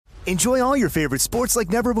Enjoy all your favorite sports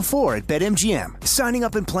like never before at BetMGM. Signing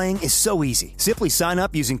up and playing is so easy. Simply sign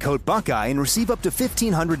up using code Buckeye and receive up to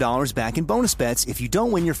 $1,500 back in bonus bets if you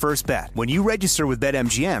don't win your first bet. When you register with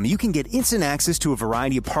BetMGM, you can get instant access to a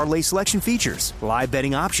variety of parlay selection features, live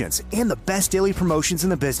betting options, and the best daily promotions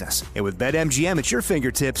in the business. And with BetMGM at your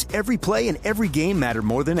fingertips, every play and every game matter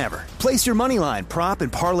more than ever. Place your moneyline, prop,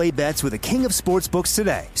 and parlay bets with the king of sportsbooks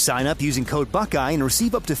today. Sign up using code Buckeye and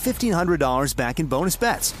receive up to $1,500 back in bonus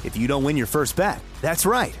bets if you don't win your first bet. That's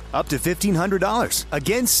right, up to $1,500.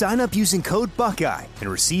 Again, sign up using code Buckeye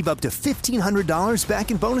and receive up to $1,500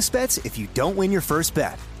 back in bonus bets if you don't win your first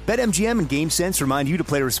bet. BetMGM and GameSense remind you to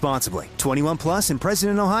play responsibly. 21 plus and present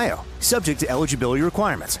in Ohio. Subject to eligibility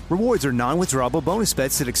requirements. Rewards are non-withdrawable bonus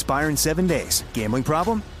bets that expire in 7 days. Gambling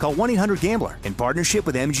problem? Call 1-800-GAMBLER in partnership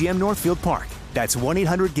with MGM Northfield Park. That's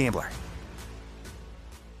 1-800-GAMBLER.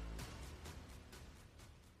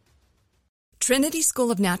 Trinity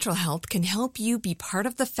School of Natural Health can help you be part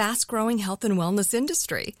of the fast-growing health and wellness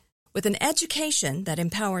industry. With an education that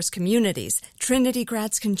empowers communities, Trinity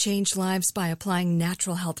grads can change lives by applying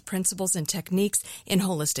natural health principles and techniques in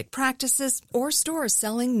holistic practices or stores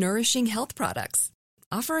selling nourishing health products.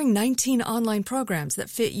 Offering 19 online programs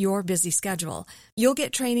that fit your busy schedule, you'll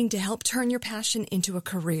get training to help turn your passion into a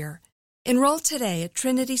career. Enroll today at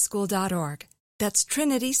trinityschool.org. That's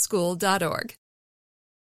trinityschool.org.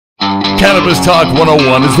 Cannabis Talk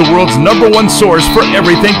 101 is the world's #1 source for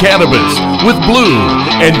everything cannabis with Blue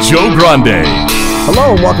and Joe Grande.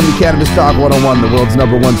 Hello and welcome to Cannabis Talk 101, the world's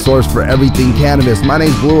 #1 source for everything cannabis. My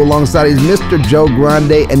name's Blue, alongside is Mr. Joe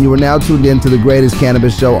Grande, and you are now tuned in to the greatest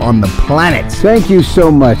cannabis show on the planet. Thank you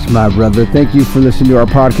so much, my brother. Thank you for listening to our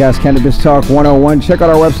podcast, Cannabis Talk 101. Check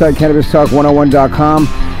out our website, cannabistalk101.com,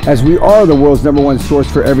 as we are the world's #1 source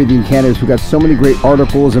for everything cannabis. We've got so many great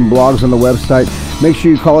articles and blogs on the website. Make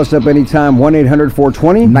sure you call us up anytime,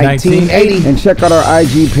 1-800-420-1980. And check out our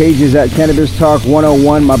IG pages at Cannabis Talk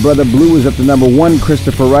 101. My brother Blue is up to #1,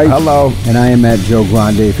 Christopher Wright. Hello. And I am at Joe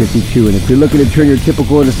Grande 52. And if you're looking to turn your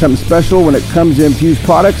typical into something special when it comes to infused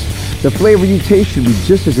products, the flavor you taste should be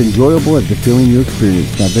just as enjoyable as the feeling you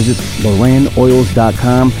experience. Now visit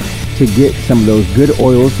LorraineOils.com to get some of those good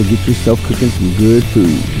oils to get yourself cooking some good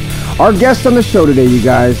food. Our guest on the show today, you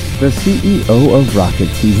guys, the CEO of Rocket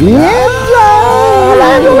Seeds,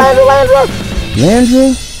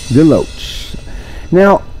 Landra DeLoach.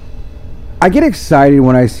 Now, I get excited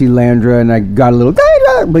when I see Landra, and I got a little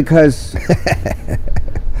because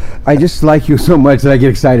I just like you so much that I get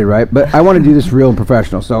excited, right? But I want to do this real and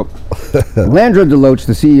professional. So, Landra DeLoach,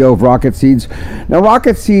 the CEO of Rocket Seeds. Now,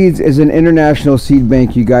 Rocket Seeds is an international seed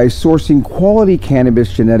bank, you guys, sourcing quality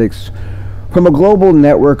cannabis genetics from a global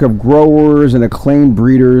network of growers and acclaimed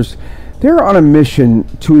breeders. They're on a mission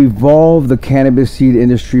to evolve the cannabis seed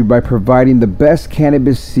industry by providing the best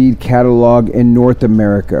cannabis seed catalog in North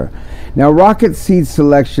America. Now, Rocket Seed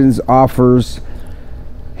Selections offers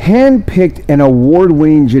hand-picked and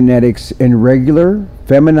award-winning genetics in regular,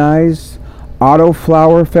 feminized,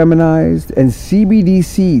 autoflower feminized, and CBD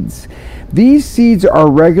seeds. These seeds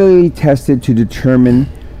are regularly tested to determine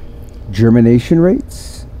germination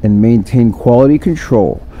rates and maintain quality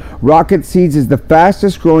control. Rocket Seeds is the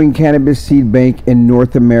fastest growing cannabis seed bank in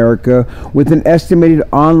North America, with an estimated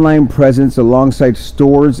online presence alongside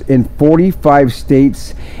stores in 45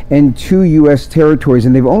 states and 2 U.S. territories.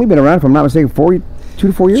 And they've only been around, if I'm not mistaken, 2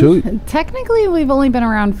 to 4 years? Technically, we've only been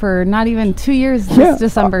around for not even 2 years this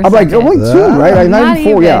December. I'm like, only 2, right? Like, not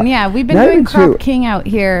even 4, yeah. We've been doing Crop King out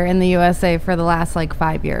here in the USA for the last,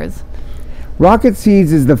 5 years. Rocket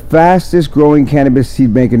Seeds is the fastest growing cannabis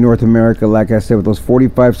seed bank in North America, like I said, with those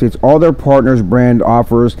 45 states. All their partners brand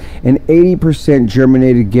offers an 80%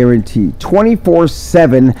 germinated guarantee,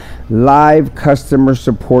 24/7 live customer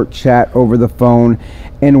support chat over the phone,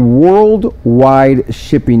 and worldwide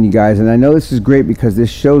shipping, you guys. And I know this is great because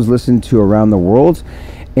this show's listened to around the world.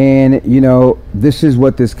 And, this is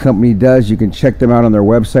what this company does. You can check them out on their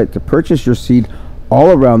website to purchase your seed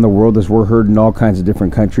all around the world, as we're heard in all kinds of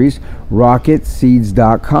different countries.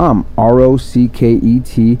 RocketSeeds.com,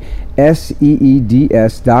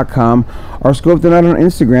 RocketSeeds.com, or scope them out on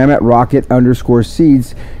Instagram at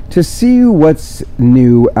Rocket_Seeds to see what's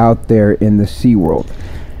new out there in the sea world.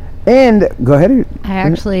 And go ahead. I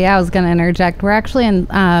was going to interject. We're actually in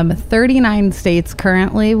 39 states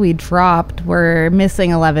currently. We're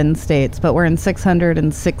missing 11 states, but we're in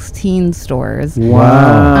 616 stores.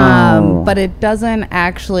 Wow. But it doesn't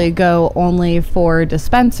actually go only for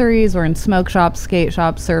dispensaries. We're in smoke shops, skate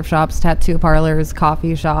shops, surf shops, tattoo parlors,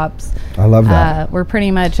 coffee shops. I love that. We're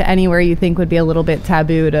pretty much anywhere you think would be a little bit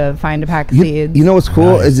taboo to find a pack of seeds. You know what's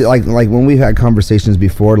cool is like when we've had conversations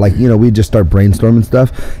before, we just start brainstorming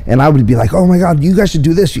stuff. And I would be like, oh my God, you guys should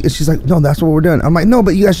do this. And she's like, no, that's what we're doing. I'm like, no,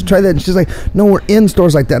 but you guys should try that. And she's like, no, we're in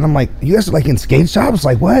stores like that. And I'm like, you guys are like in skate shops?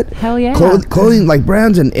 Like what? Hell yeah. Clothing like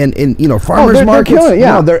brands and farmers they're markets. killing it,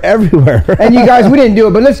 yeah. No, they're everywhere. And you guys, we didn't do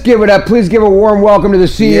it, but let's give it up. Please give a warm welcome to the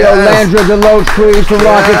CEO, Landra DeLoach, please, from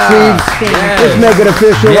Rocket Seeds. Let's make it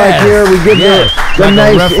official right here. We give the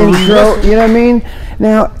nice intro. You know what I mean?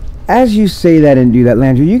 Now, as you say that and do that,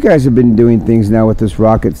 Landra, you guys have been doing things now with this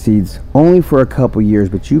Rocket Seeds only for a couple years,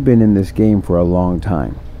 but you've been in this game for a long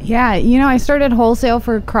time. Yeah, I started wholesale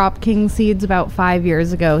for Crop King seeds about 5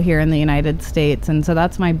 years ago here in the United States, and so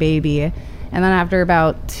that's my baby. And then after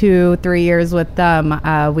about 2-3 years with them,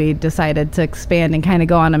 we decided to expand and kind of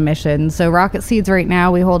go on a mission. So Rocket Seeds right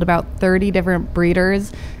now, we hold about 30 different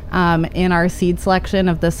breeders in our seed selection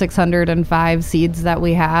of the 605 seeds that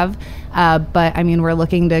we have. But I mean, we're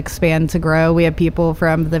looking to expand to grow. We have people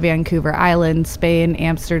from the Vancouver Island, Spain,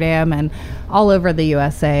 Amsterdam, and all over the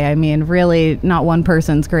USA. I mean, really, not one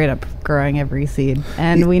person's great at growing every seed.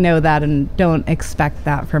 And we know that and don't expect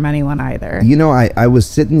that from anyone either. I was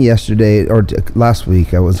sitting yesterday or last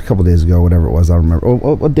week. I was a couple days ago, whatever it was. I don't remember.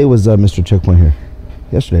 What day was Mr. Chick here?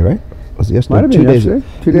 Yesterday, right? Was it yesterday? Might have been yesterday.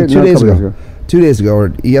 2 days ago. 2 days ago,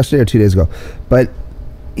 or yesterday or 2 days ago. But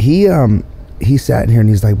he sat in here and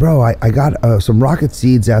he's like, bro, I got some Rocket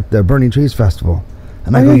Seeds at the Burning Trees Festival.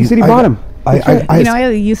 And he said he bought them. I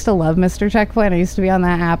used to love Mr. Checkpoint. I used to be on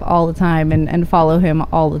that app all the time and follow him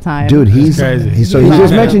all the time. Dude, he's crazy. He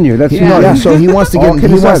just mentioned you. That's so he wants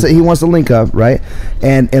to he wants to link up, right?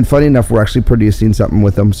 And funny enough, we're actually producing something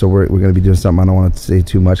with him, so we're going to be doing something. I don't want to say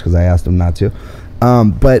too much because I asked him not to.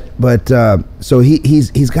 So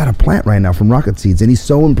he's got a plant right now from Rocket Seeds, and he's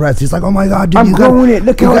so impressed. He's like, oh my God, dude, I'm growing it.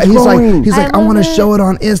 Look how it's growing. He's like, I want to show it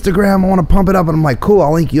on Instagram. I want to pump it up. And I'm like, cool,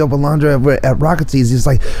 I'll link you up with Landra at Rocket Seeds. He's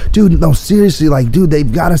like, dude, no, seriously, like, dude,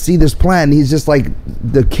 they've got to see this plant. And he's just like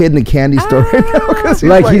the kid in a candy store right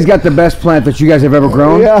now. He's got the best plant that you guys have ever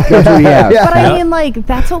grown. Yeah. That's what he has. But I mean, like,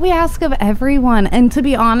 that's what we ask of everyone. And to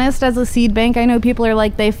be honest, as a seed bank, I know people are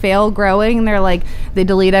like, they fail growing and they're like, they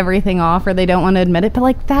delete everything off or they don't want to admit it. But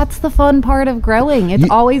like, that's the fun part of growing. It's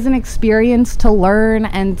always an experience to learn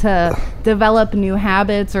and to develop new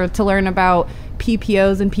habits or to learn about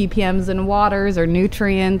PPOs and PPMs and waters or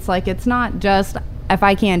nutrients. Like, it's not just, if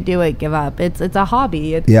I can't do it, give up. It's a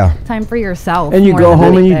hobby. It's time for yourself. And you go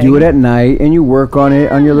home and you do it at night and you work on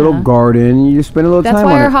it on your little garden and you just spend a little time on it.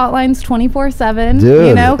 That's why our hotline's 24/7.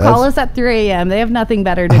 Dude, call us at 3 a.m. They have nothing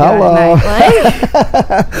better to do at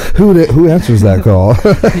night. Who answers that call?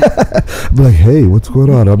 Be like, hey, what's going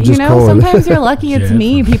on? I'm just calling. Sometimes you're lucky it's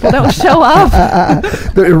me. People don't show up.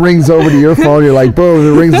 It rings over to your phone. You're like, boom,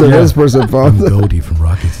 it rings to this person's phone. I'm Goldie from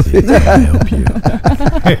Rocket Seeds. How can I help you?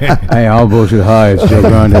 Hey, I'll bullshit. Hi, it's Joe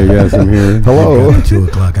Grande. Yes, I'm here. Hello. 2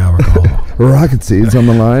 o'clock hour call. Rocket Seeds on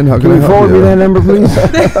the line. How can I you help forward me that number, please?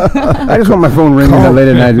 I just want my phone ringing that late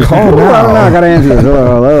at night. Call now. I don't know. I got to answer this.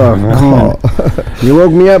 Hello. You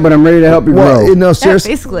woke me up, but I'm ready to help you grow.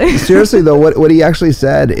 Seriously though, what he actually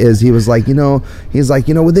said is he was like,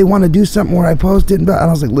 would they want to do something where I posted? And I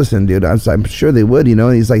was like, listen, dude, I'm sure they would,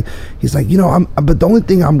 And he's like, but the only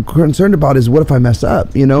thing I'm concerned about is what if I mess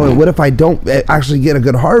up, and what if I don't actually get a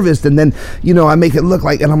good harvest, and then, I make it look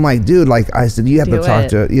like, and I'm like, dude, like I said, you have to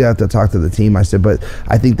talk to the team. I said, but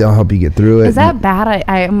I think they'll help you get through it. Is that bad?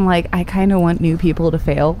 I'm like, I kind of want new people to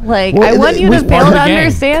fail. Like, I want you to fail to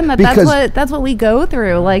understand that that's what we go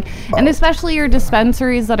through. Like, and especially your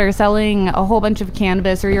dispensaries that are selling a whole bunch of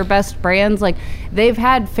cannabis or your best brands, like they've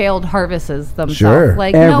had failed harvests themselves. Sure.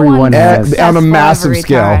 Like everyone has on a massive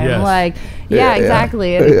scale. Yes. Like, yeah,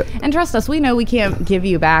 exactly. And trust us, we know we can't give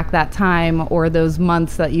you back that time or those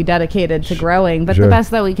months that you dedicated to growing, but the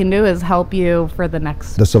best that we can do is help you for the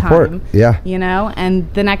next support time, yeah,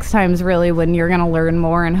 and the next time is really when you're going to learn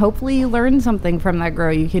more, and hopefully you learn something from that grow.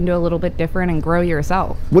 You can do a little bit different and grow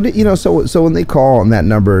yourself. So when they call on that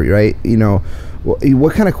number, right,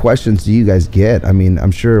 what kind of questions do you guys get? I mean, I'm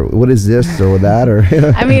sure, what is this or that? Or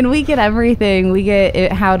I mean, we get everything. We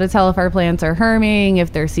get how to tell if our plants are herming,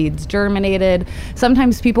 if their seeds germinated.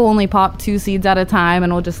 Sometimes people only pop 2 seeds at a time,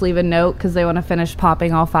 and we'll just leave a note because they want to finish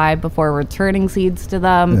popping all 5 before returning seeds to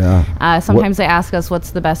them. Yeah. Sometimes they ask us what's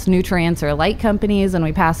the best nutrients or light companies, and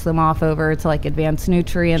we pass them off over to like Advanced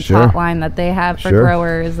Nutrients hotline that they have for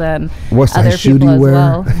growers and what other size shoe people do you as wear?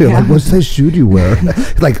 well. Like, what size shoe do you wear?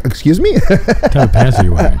 Like, excuse me? What type of pants are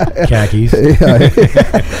you wearing? Khakis.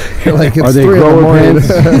 You're like, it's Are they 3 in the grower morning.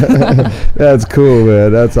 pants? That's cool,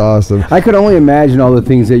 man. That's awesome. I could only imagine all the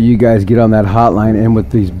things that you guys get on that hotline, and with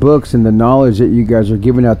these books and the knowledge that you guys are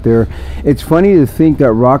giving out there. It's funny to think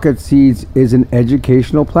that Rocket Seeds is an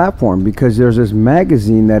educational platform, because there's this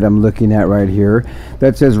magazine that I'm looking at right here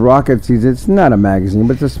that says Rocket Seeds. It's not a magazine,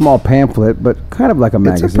 but it's a small pamphlet, but kind of like a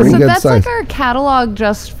magazine. pretty So good that's size. like our catalog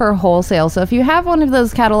just for wholesale. So if you have one of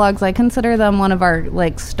those catalogs, I consider them one of our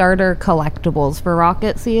like starter collectibles for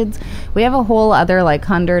Rocket Seeds. We have a whole other like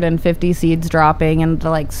 150 seeds dropping into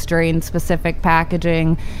like strain specific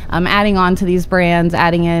packaging, adding on to these brands,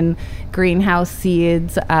 adding in greenhouse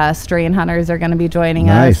seeds. Strain hunters are going to be joining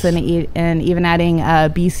Nice. us, and even adding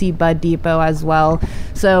BC Bud Depot as well.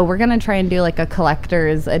 So we're going to try and do like a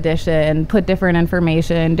collector's edition, put different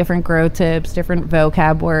information, different grow tips, different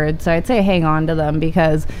vocab words. So I'd say hang on to them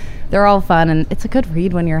because they're all fun, and it's a good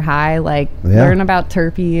read when you're high. Like learn about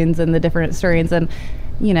terpenes and the different strains, and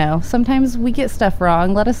you know, sometimes we get stuff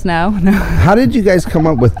wrong. Let us know. How did you guys come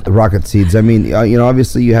up with Rocket Seeds? I mean, you know,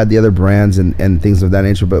 obviously you had the other brands and things of that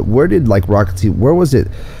nature, but where did like Rocket Seeds, where was it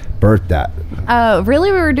birthed at?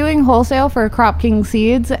 Really, we were doing wholesale for Crop King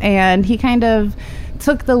Seeds, and he kind of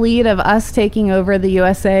took the lead of us taking over the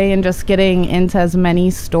USA and just getting into as many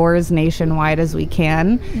stores nationwide as we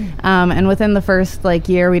can. And within the first like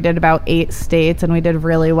year, we did about 8 states, and we did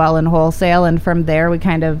really well in wholesale. And from there, we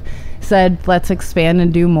kind of said, let's expand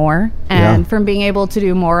and do more. And from being able to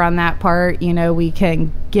do more on that part, you know, we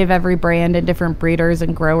can give every brand and different breeders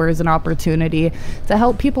and growers an opportunity to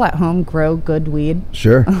help people at home grow good weed.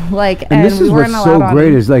 Sure. And this is what's so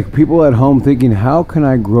great is like people at home thinking, how can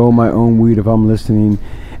I grow my own weed if I'm listening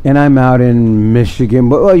and I'm out in Michigan?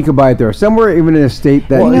 But well, you can buy it there somewhere, even in a state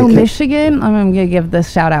that you know, Michigan. I'm gonna give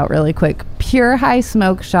this shout out really quick. Pure High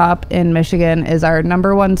Smoke Shop in Michigan is our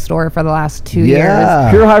 #1 store for the last 2 years.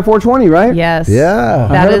 Pure High 420, right? Yes. Yeah.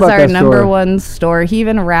 I That heard is about our that #1 store. He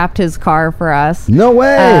even wrapped his car for us. No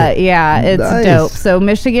way. Yeah, it's Nice. dope. So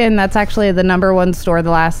Michigan, that's actually the #1 store. The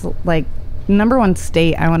last like #1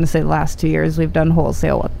 state, I want to say, the last 2 years we've done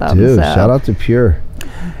wholesale with them. Dude, so. shout out to Pure.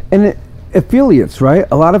 And affiliates, right?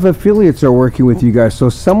 A lot of affiliates are working with you guys. So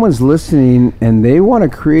someone's listening and they want to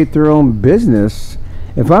create their own business.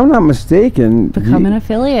 If I'm not mistaken, Become an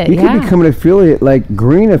affiliate. You can become an affiliate, like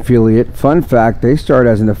Green Affiliate. Fun fact, they started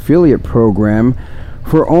as an affiliate program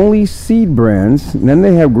for only seed brands, and then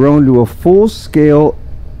they have grown to a full-scale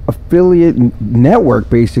affiliate network,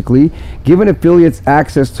 basically, giving affiliates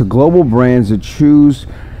access to global brands to choose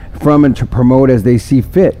from and to promote as they see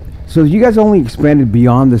fit. So you guys only expanded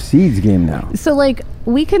beyond the seeds game now. So like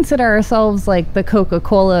we consider ourselves like the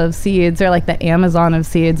Coca-Cola of seeds, or like the Amazon of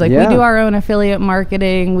seeds. Like we do our own affiliate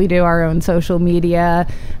marketing, we do our own social media.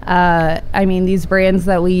 I mean, these brands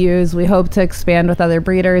that we use, we hope to expand with other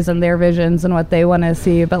breeders and their visions and what they want to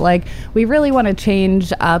see. But like we really want to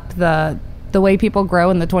change up the way people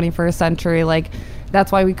grow in the 21st century. Like that's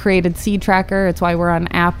why we created Seed Tracker. It's why we're on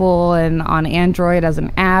Apple and on Android as an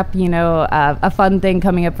app. You know, a fun thing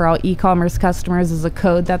coming up for all e-commerce customers is a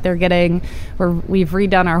code that they're getting. We've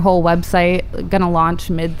redone our whole website, going to launch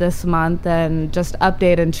mid this month, and just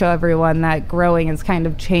update and show everyone that growing has kind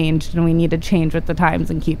of changed and we need to change with the times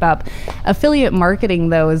and keep up. Affiliate marketing,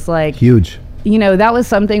 though, is like huge. You know, that was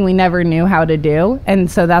something we never knew how to do.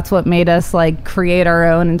 And so that's what made us like create our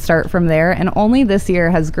own and start from there. And only this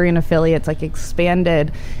year has Green Affiliates like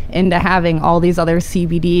expanded into having all these other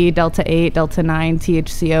CBD, Delta 8, Delta 9,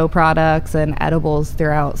 THCO products and edibles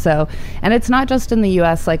throughout. So, and it's not just in the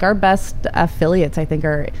US, like our best affiliates, I think,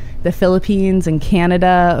 are the Philippines and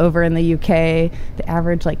Canada. Over in the UK, they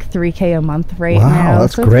average like $3,000 a month right now. Wow,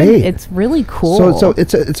 that's so great. It's really cool. So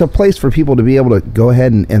it's a place for people to be able to go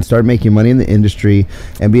ahead and start making money in the industry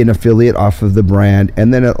and be an affiliate off of the brand,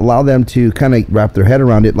 and then allow them to kind of wrap their head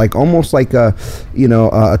around it, like almost like a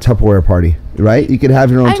Tupperware party, right? You could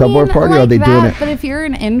have your own Tupperware party, like or are they doing it? But if you're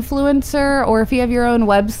an influencer, or if you have your own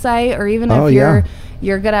website, or even if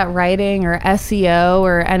you're good at writing or SEO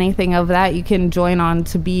or anything of that, you can join on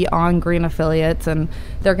to be on Green Affiliates, and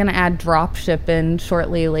they're going to add drop shipping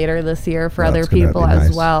shortly later this year for other people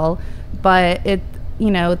as well. But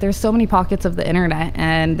there's so many pockets of the internet,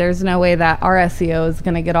 and there's no way that our SEO is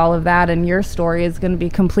going to get all of that, and your story is going to be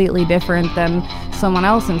completely different than someone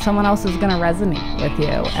else, and someone else is going to resonate with you.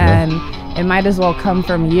 Sure. And it might as well come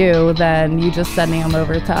from you than you just sending them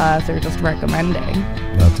over to us or just recommending.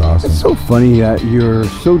 That's awesome. It's so funny that you're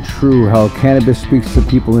so true how cannabis speaks to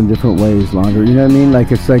people in different ways, Longer. You know what I mean?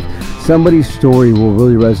 Like, it's like somebody's story will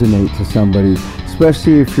really resonate to somebody.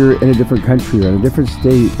 especially if you're in a different country or in a different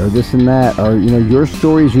state or this and that, or your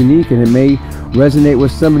story is unique and it may resonate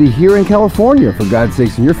with somebody here in California, for God's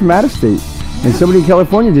sakes, and you're from out of state. And somebody in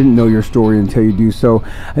California didn't know your story until you do. So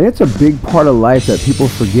I think it's a big part of life that people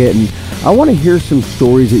forget. And I want to hear some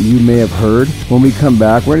stories that you may have heard when we come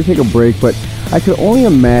back. We're going to take a break, but I could only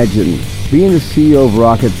imagine being the CEO of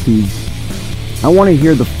Rocket Seeds. I want to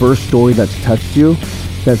hear the first story that's touched you,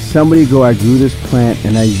 that somebody I grew this plant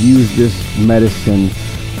and I used this medicine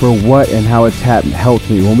for what and how it's helped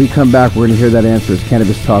me. When we come back, we're going to hear that answer. It's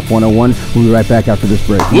Cannabis Talk 101. We'll be right back after this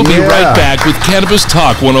break. We'll be right back with Cannabis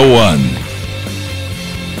Talk 101.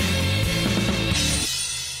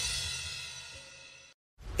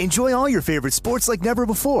 Enjoy all your favorite sports like never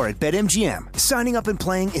before at BetMGM. Signing up and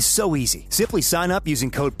playing is so easy. Simply sign up using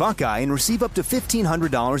code Buckeye and receive up to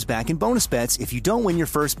 $1,500 back in bonus bets if you don't win your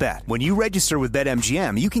first bet. When you register with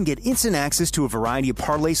BetMGM, you can get instant access to a variety of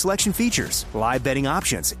parlay selection features, live betting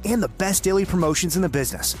options, and the best daily promotions in the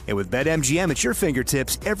business. And with BetMGM at your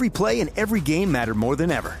fingertips, every play and every game matter more than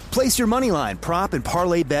ever. Place your moneyline, prop, and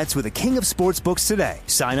parlay bets with the king of sportsbooks today.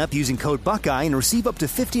 Sign up using code Buckeye and receive up to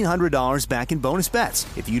 $1,500 back in bonus bets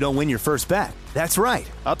if you don't win your first bet. That's right,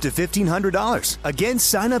 up to $1,500. Again,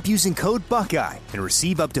 sign up using code Buckeye and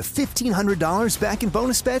receive up to $1,500 back in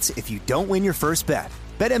bonus bets if you don't win your first bet.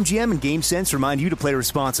 BetMGM and GameSense remind you to play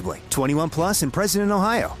responsibly. 21 plus and present in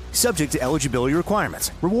Ohio. Subject to eligibility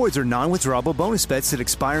requirements. Rewards are non-withdrawable bonus bets that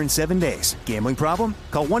expire in 7 days. Gambling problem?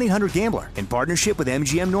 Call 1-800-GAMBLER in partnership with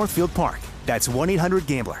MGM Northfield Park. That's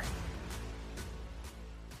 1-800-GAMBLER.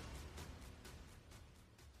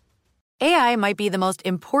 AI might be the most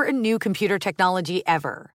important new computer technology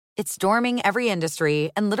ever. It's storming every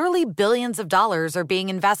industry, and literally billions of dollars are being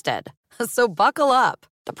invested. So buckle up.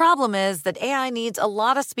 The problem is that AI needs a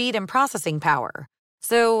lot of speed and processing power.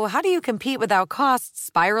 So how do you compete without costs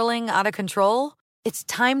spiraling out of control? It's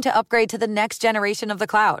time to upgrade to the next generation of the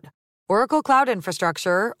cloud. Oracle Cloud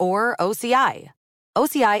Infrastructure, or OCI.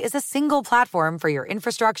 OCI is a single platform for your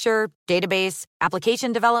infrastructure, database,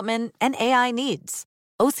 application development, and AI needs.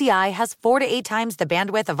 OCI has 4 to 8 times the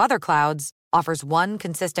bandwidth of other clouds, offers one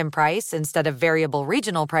consistent price instead of variable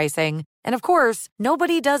regional pricing, and of course,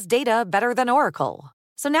 nobody does data better than Oracle.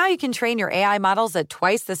 So now you can train your AI models at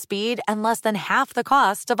twice the speed and less than half the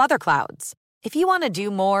cost of other clouds. If you want to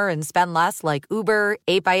do more and spend less like Uber,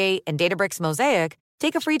 8x8, and Databricks Mosaic,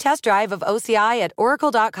 take a free test drive of OCI at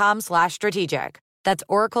oracle.com/strategic. That's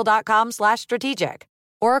oracle.com/strategic.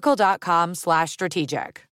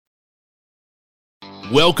 oracle.com/strategic.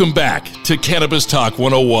 Welcome back to Cannabis Talk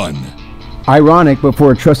 101. Ironic, but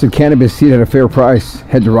for a trusted cannabis seed at a fair price,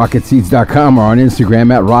 head to rocketseeds.com or on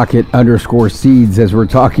Instagram at rocket_seeds as we're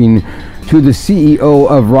talking to the CEO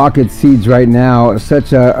of Rocket Seeds right now.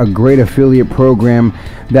 Such a great affiliate program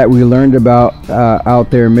that we learned about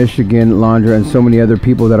out there in Michigan, Londra, and so many other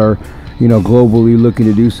people that are globally looking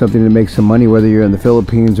to do something to make some money, whether you're in the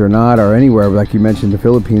Philippines or not, or anywhere, like you mentioned, the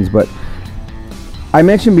Philippines. But I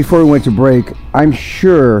mentioned before we went to break, I'm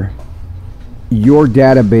sure your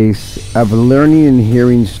database of learning and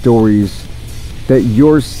hearing stories that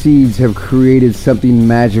your seeds have created something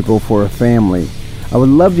magical for a family. I would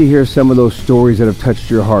love to hear some of those stories that have touched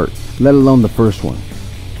your heart, let alone the first one.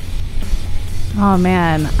 Oh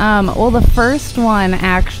man. Well, the first one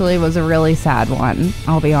actually was a really sad one,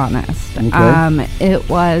 I'll be honest. Okay. It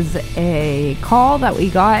was a call that we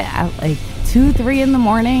got at like 2-3 in the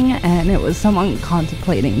morning, and it was someone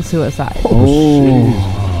contemplating suicide.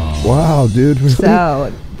 Oh, wow, dude. Really?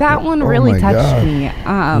 So that one really touched me.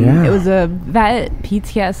 Yeah. It was a vet,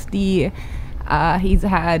 PTSD. He's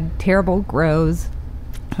had terrible grows.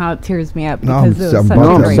 It tears me up because it was such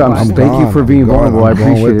a great one. Thank you for being vulnerable. I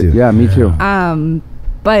appreciate it. Yeah, me too.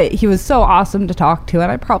 But he was so awesome to talk to,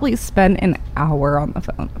 and I probably spent an hour on the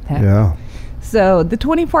phone with him. Yeah. So the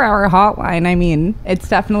 24-hour hotline, I mean, it's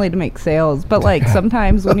definitely to make sales, but like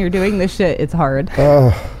sometimes when you're doing this shit, it's hard.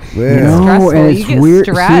 Oh, man. No, stressful. and You it's get weird.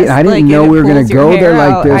 stressed, See, I didn't like, know and we it were going pulls to your go there hair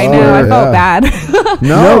like out. this. I know, I felt bad.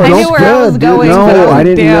 No, I don't knew where I was dude. going. No, but I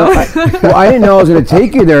didn't know. damn. Well, I didn't know I was going to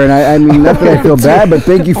take you there, and I mean, not that I feel bad, but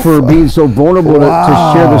thank you for being so vulnerable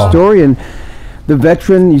to share the story. And the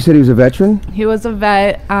veteran, you said he was a veteran? He was a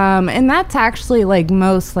vet, and that's actually like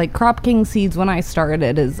most, like Crop King Seeds when I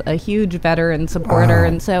started is a huge veteran supporter,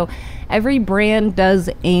 and so every brand does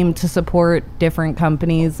aim to support different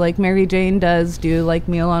companies. Like Mary Jane does do like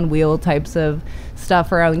Meal on Wheel types of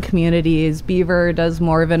stuff around communities. Beaver does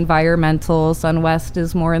more of environmental. Sunwest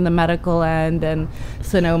is more in the medical end, and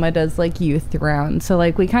Sonoma does like youth around. So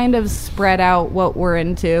like we kind of spread out what we're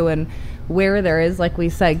into, and where there is, like we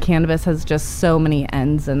said, cannabis has just so many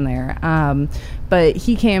ends in there. But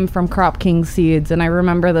he came from Crop King Seeds, and I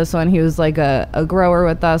remember this one. He was like a grower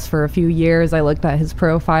with us for a few years. I looked at his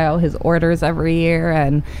profile, his orders every year,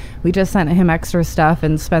 and we just sent him extra stuff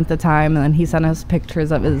and spent the time, and then he sent us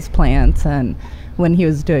pictures of his plants and when he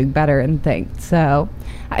was doing better and things. So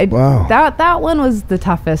that one was the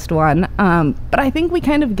toughest one. But I think we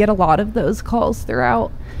kind of get a lot of those calls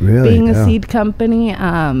throughout being a seed company.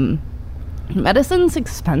 Medicine's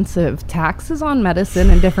expensive. Taxes on medicine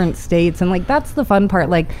in different states, and like that's the fun part.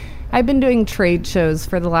 Like I've been doing trade shows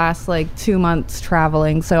for the last like 2 months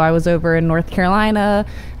traveling. So I was over in North Carolina,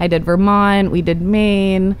 I did Vermont, we did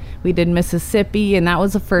Maine, we did Mississippi, and that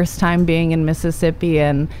was the first time being in Mississippi.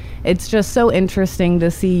 And it's just so interesting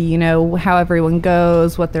to see, you know, how everyone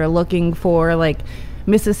goes, what they're looking for. Like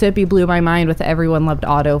Mississippi blew my mind with everyone loved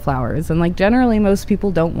autoflowers, and like generally most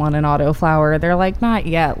people don't want an autoflower. They're like, not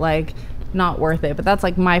yet, like not worth it. But that's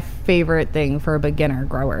like my favorite thing for a beginner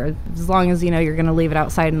grower. As long as you know you're going to leave it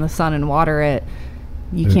outside in the sun and water it,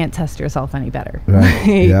 you can't test yourself any better. Right.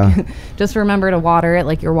 Yeah. Just remember to water it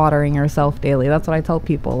like you're watering yourself daily. That's what I tell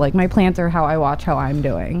people. Like my plants are how I watch how I'm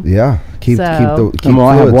doing. Yeah. Keep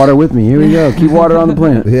I have water with me. Here we go. Keep water on the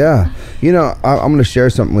plant. Yeah. You know, I'm going to share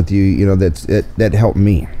something with you, you know, that helped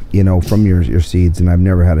me, you know, from your seeds, and I've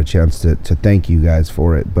never had a chance to thank you guys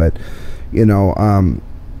for it. But, you know,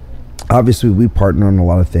 obviously we partner on a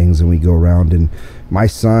lot of things, and we go around, and my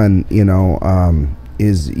son, you know,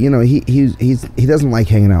 is, you know, he doesn't like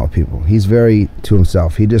hanging out with people. He's very to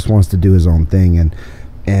himself. He just wants to do his own thing.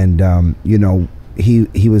 And you know, he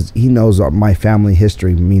knows my family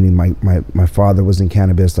history, meaning my father was in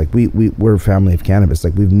cannabis. Like we're a family of cannabis.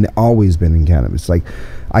 Like we've always been in cannabis. Like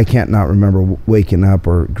I can't not remember waking up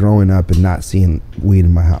or growing up and not seeing weed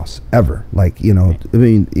in my house ever. Like, you know, I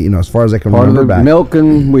mean, you know, as far as I can remember back, milk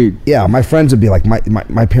and weed. Yeah, my friends would be like,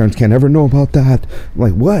 my parents can't ever know about that. I'm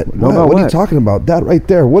like, what are you talking about? That right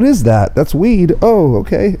there, what is that? That's weed. Oh,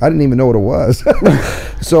 okay. I didn't even know what it was.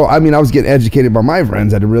 So I mean, I was getting educated by my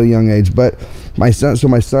friends at a really young age. But my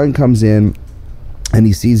son comes in and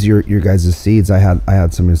he sees your guys' seeds. I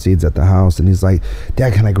had some of your seeds at the house, and he's like,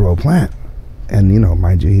 Dad, can I grow a plant? And, you know,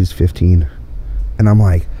 mind you, he's 15. And I'm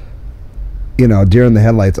like, you know, deer in the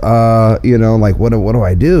headlights, you know, like, what do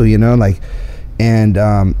I do? You know, like, and,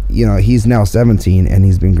 you know, he's now 17, and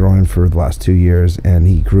he's been growing for the last 2 years, and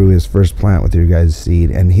he grew his first plant with your guys' seed,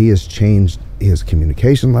 and he has changed his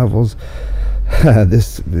communication levels.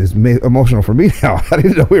 This is emotional for me now. I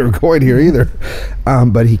didn't know we were going here either.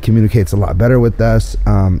 But he communicates a lot better with us,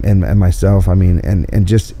 and myself. I mean, and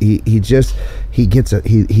just he gets it.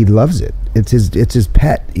 He loves it. It's his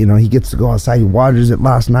pet. You know, he gets to go outside. He waters it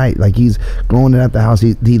last night. Like he's growing it at the house.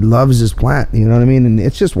 He loves his plant. You know what I mean? And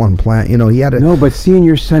it's just one plant. You know, he had no, but seeing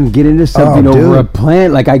your son get into something over a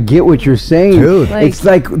plant, like I get what you're saying. Dude, it's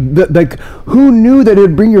like who knew that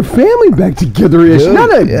it'd bring your family back together? It's not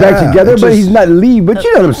back together, but he's not leave. But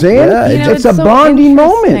you know what I'm saying? Yeah, you know, it's a so bonding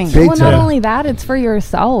moment. Well, not only that, it's for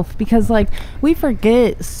yourself, because like we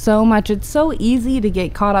forget so much. It's so easy to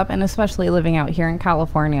get caught up, and especially living out here in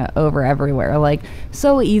California, over everywhere. Like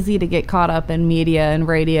so easy to get caught up in media and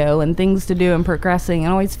radio and things to do and progressing,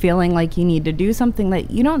 and always feeling like you need to do something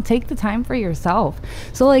that you don't take the time for yourself.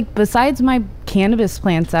 So like besides my cannabis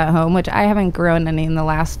plants at home, which I haven't grown any in the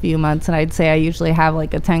last few months, and I'd say I usually have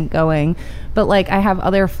like a tent going, but like I have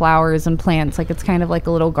other flowers and plants. Like it's kind of like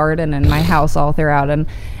a little garden in my house all throughout, and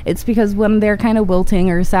it's because when they're kind of wilting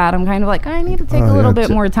or sad, I'm kind of like, I need to take a little bit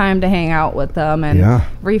more time to hang out with them and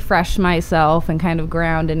refresh myself and kind of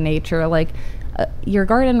ground in nature. Like your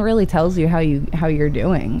garden really tells you how you're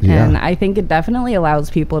doing, and I think it definitely allows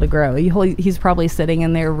people to grow. He's probably sitting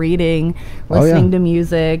in there reading, listening to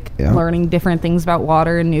music, learning different things about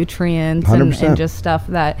water and nutrients, and just stuff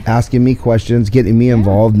that asking me questions, getting me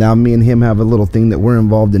involved. Now me and him have a little thing that we're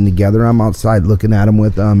involved in together. I'm outside looking at him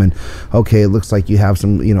with them, and okay, it looks like you have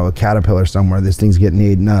some, you know, a caterpillar somewhere. This thing's getting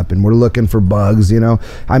eaten up, and we're looking for bugs. You know,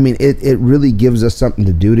 I mean, it really gives us something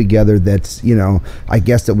to do together. That's, you know, I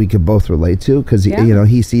guess that we could both relate to. Because you know,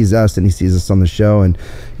 he sees us and he sees us on the show, and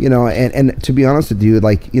you know, and to be honest with you,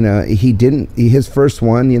 like, you know, his first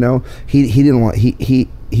one, you know, he didn't want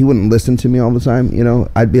he wouldn't listen to me all the time. You know,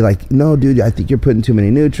 I'd be like, no, dude, I think you're putting too many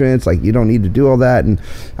nutrients. Like, you don't need to do all that. And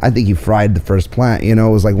I think he fried the first plant. You know,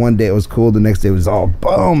 it was like one day it was cool, the next day it was all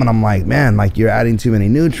boom. And I'm like, man, like you're adding too many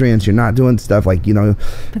nutrients. You're not doing stuff like, you know.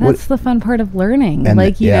 But that's the fun part of learning. And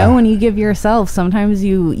like, you know, when you give yourself, sometimes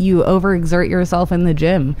you overexert yourself in the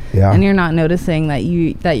gym, and you're not noticing that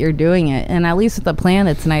you're doing it. And at least with the plant,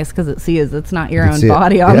 it's nice because it sees it's not your own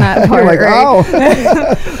body on that part. You're like,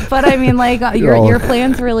 right? But I mean, like your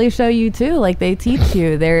plants really show you too. Like they teach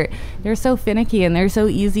you. They're so finicky and they're so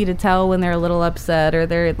easy to tell when they're a little upset or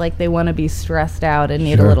they're like they want to be stressed out and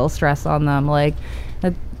need a little stress on them. Like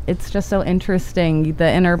it's just so interesting,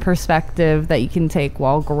 the inner perspective that you can take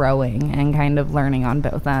while growing and kind of learning on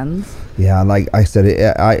both ends. Yeah, like I said,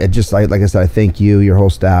 like I said, I thank you, your whole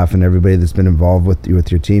staff, and everybody that's been involved with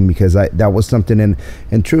your team, because that was something,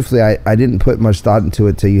 and truthfully, I didn't put much thought into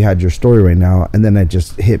it till you had your story right now, and then it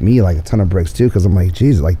just hit me like a ton of bricks too, because I'm like,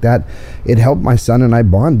 geez, like that, it helped my son and I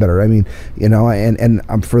bond better. I mean, you know,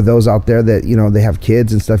 and for those out there that, you know, they have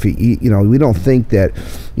kids and stuff, you know, we don't think that,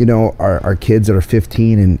 you know, our kids that are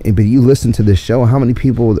 15 but you listen to this show, how many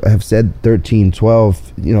people have said 13,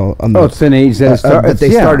 12, you know, it's an age that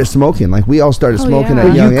started smoking. Like we all started smoking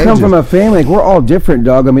at young ages. You come from a family, like we're all different,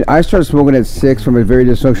 dog. I mean, I started smoking at 6 from a very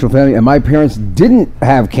dysfunctional family, and my parents didn't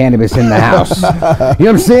have cannabis in the house. You know what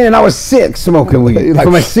I'm saying? And I was 6 smoking weed. Like,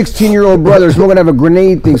 for my 16-year-old brother smoking out of a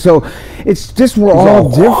grenade thing. So it's just we're all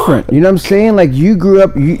different. You know what I'm saying? Like you grew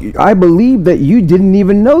up, I believe that you didn't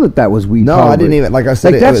even know that was weed. No, probably. I didn't even, like I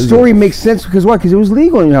said. Like that story makes sense because why? Because it was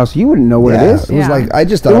legal in your house. You wouldn't know what it is. It was like, I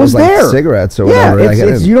just thought it was like there. Cigarettes or whatever.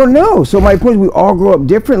 It's you don't know. So my point is we all grow up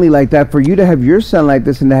differently like that. For you to have your son like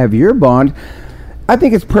this and to have your bond, I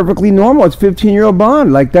think it's perfectly normal. It's 15-year-old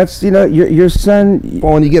bond. Like that's, you know, your son.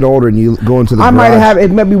 Well, when you get older and you go into the garage.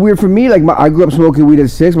 It might be weird for me. Like I grew up smoking weed at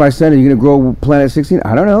 6. My son, are you going to grow plant at 16?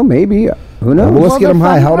 I don't know. Maybe. Who knows? Well, let's get him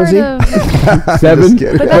high. How old is he? 7.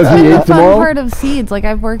 But that's been the fun part of seeds. Like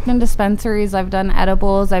I've worked in dispensaries. I've done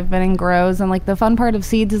edibles. I've been in grows. And like the fun part of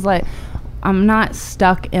seeds is like, I'm not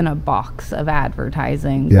stuck in a box of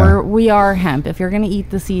advertising. We are hemp. If you're going to eat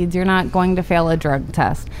the seeds, you're not going to fail a drug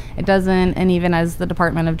test. It doesn't, and even as the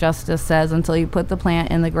Department of Justice says, until you put the plant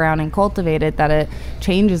in the ground and cultivate it, that it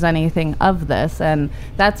changes anything of this. And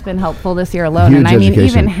that's been helpful this year alone. Huge education. Mean,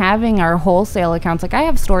 even having our wholesale accounts, like I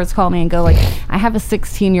have stores call me and go like, I have a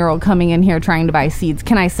 16-year-old coming in here trying to buy seeds.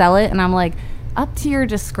 Can I sell it? And I'm like, up to your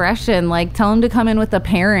discretion. Like tell them to come in with a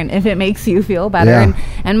parent if it makes you feel better.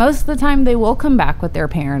 And most of the time they will come back with their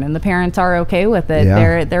parent and the parents are okay with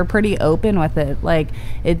it. They're pretty open with it. Like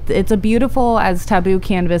it's a beautiful, as taboo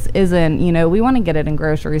cannabis isn't, you know, we want to get it in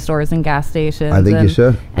grocery stores and gas stations. I think you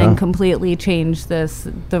should. And completely change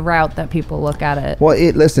the route that people look at it. Well,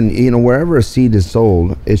 listen, you know, wherever a seed is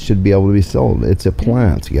sold, it should be able to be sold. It's a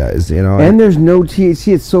plant, guys, you know. And there's no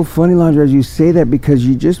THC. It's so funny, Landra, as you say that, because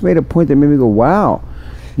you just made a point that made me go, wow,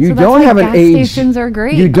 you don't have an age. Stations are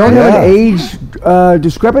great. You don't have an age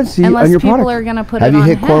discrepancy unless on your people product. Are going to put have it on. Have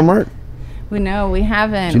you hit Core-Mart? We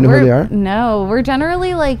haven't. Do you know who they are? No, we're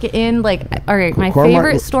generally like in like. All right, my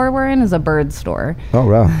favorite store we're in is a bird store. Oh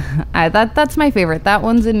wow. That's my favorite. That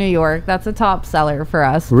one's in New York. That's a top seller for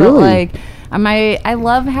us. Really? But like, I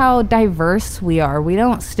love how diverse we are. We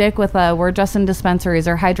don't stick with we're just in dispensaries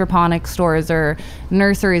or hydroponic stores or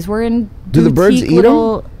nurseries. We're in. Do the birds eat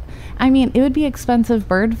them? I mean, it would be expensive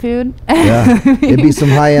bird food. Yeah, it'd be some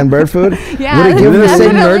high-end bird food. Yeah, would it give them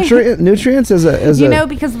the same nutrients as you know,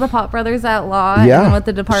 because of the Pop Brothers at Law. And with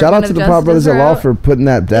the Department Shout out of to the Justice Pop Brothers at Law for putting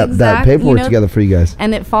that paperwork together for you guys.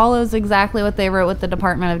 And it follows exactly what they wrote with the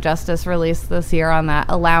Department of Justice released this year on that,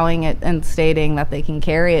 allowing it and stating that they can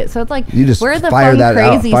carry it. So it's like, where are the fun,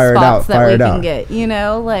 crazy spots that we can get? You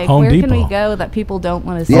know, like Home where Depot. can we go that people don't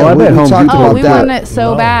want to see? Yeah, I bet Home Depot. We want it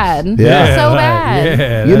so bad. Yeah, so bad.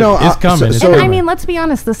 Yeah, you know, it's coming. And I mean, let's be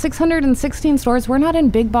honest, the 616 stores, we're not in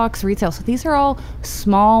big box retail. So these are all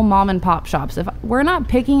small mom and pop shops. If we're not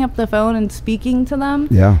picking up the phone and speaking to them,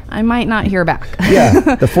 I might not hear back.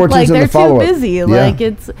 Yeah, the fortunes like, and the follow-up. They're too busy. Yeah. Like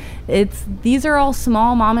it's these are all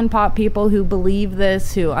small mom and pop people who believe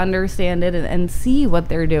this, who understand it and see what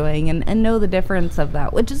they're doing and know the difference of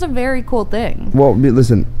that, which is a very cool thing. Well,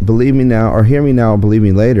 listen, believe me now, or hear me now, believe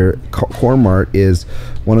me later, Core-Mart is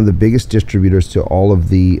one of the biggest distributors to all of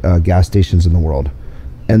the gas stations in the world.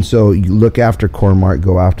 And so you look after Core-Mart,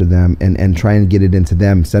 go after them and try and get it into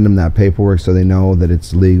them, send them that paperwork so they know that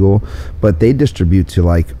it's legal. But they distribute to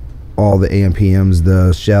like all the AMPMs,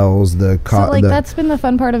 the Shells, that's been the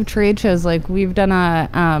fun part of trade shows. Like we've done a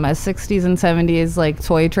 60s and 70s like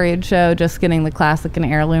toy trade show, just getting the classic and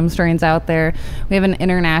heirloom strains out there. We have an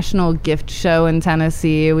international gift show in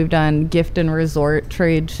Tennessee. We've done gift and resort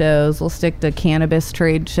trade shows. We'll stick to cannabis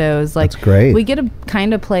trade shows. Like, that's great. We get to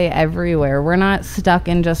kind of play everywhere. We're not stuck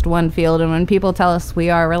in just one field. And when people tell us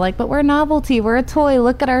we're like, but we're novelty. We're a toy.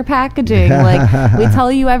 Look at our packaging. Like we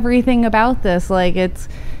tell you everything about this. Like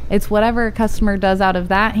it's whatever a customer does out of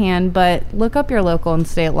that hand. But look up your local and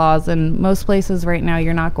state laws, and most places right now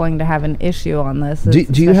you're not going to have an issue on this.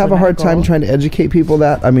 Do you have a hard time trying to educate people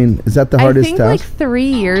that? I mean, is that the hardest task? I think like 3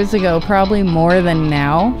 years ago, probably more than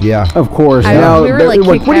now. Yeah, of course. We were like,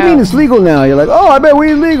 what do you mean it's legal now? You're like, oh, I bet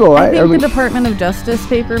weed's legal. I think the Department of Justice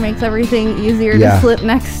paper makes everything easier to slip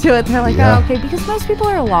next to it. They're like, oh, okay, because most people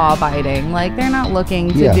are law-abiding. Like, they're not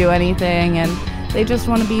looking to do anything, and they just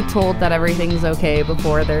want to be told that everything's okay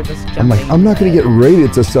before they're just jumping. I'm like, I'm not going to get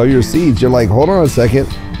rated to sell your seeds. You're like, hold on a second.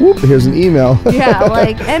 Whoop, here's an email. Yeah,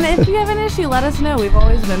 like, and if you have an issue, let us know. We've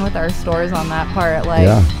always been with our stores on that part. Like,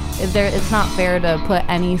 it's not fair to put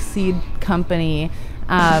any seed company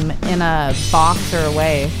in a box or a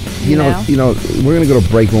way. You know, we're going to go to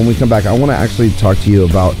break. When we come back, I want to actually talk to you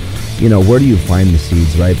about, where do you find the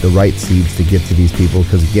seeds, right? The right seeds to get to these people.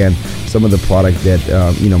 Because again, some of the product that,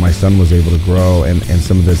 my son was able to grow and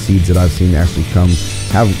some of the seeds that I've seen actually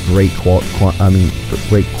have great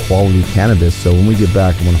quality cannabis. So when we get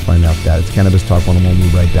back, I want to find out that. It's Cannabis Talk 101. We'll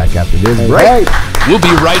be right back after this break. We'll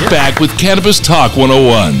be right back with Cannabis Talk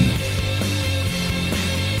 101.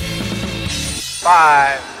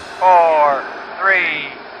 5, 4, 3,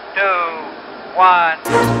 2, 1.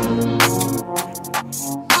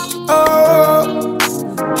 Oh,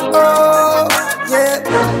 yeah.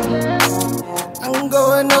 I'm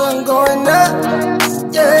going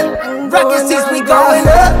up, yeah. Record seats, we going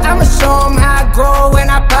up. I'ma show 'em how I grow when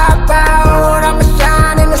I pop out. I'ma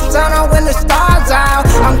shine in the sun or when the stars out.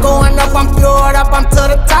 I'm going up, I'm fueled up, I'm to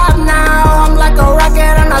the top now. I'm like a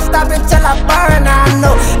rocket, I'm not stopping till I burn. I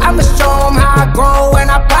know I'ma show 'em how I grow when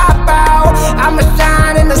I pop out. I'ma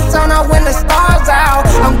shine in the sun or when the stars out.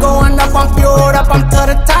 I'm going up, I'm fueled up, I'm to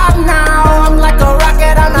the top now. I'm like a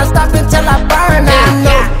rocket, I'm not stopping till I burn. I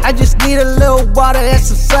know I just need a little water and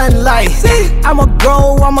some sunlight. I'ma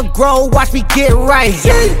grow, watch me get right.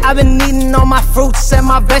 I've been eating all my fruits and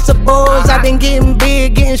my vegetables. I've been getting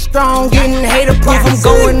big, getting strong, getting hater proof. I'm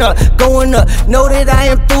going up. Know that I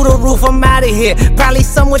am through the roof, I'm out of here. Probably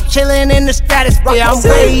somewhere chilling in the stratosphere. I'm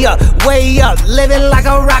way up, living like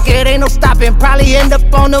a rocket, ain't no stopping. Probably end up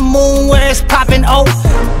on the moon where it's popping. Oh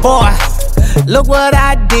boy, look what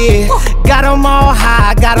I did. Got them all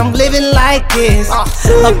high, got them living like this.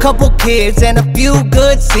 A couple kids and a few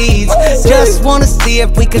good seeds. Just wanna see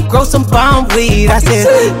if we could grow some bomb weed. I said,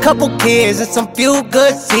 couple kids and some few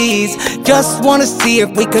good seeds. Just wanna see if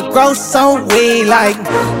we could grow some weed. Like,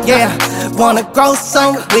 yeah, wanna grow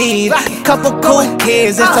some weed. Couple cool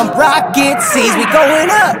kids and some rocket seeds. We going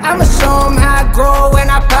up. I'ma show 'em how I grow when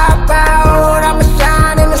I pop out. I'ma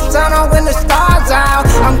shine in the sun or when the stars out.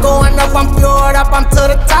 I'm going up, I'm fueled up, I'm to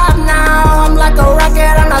the top now. I'm like a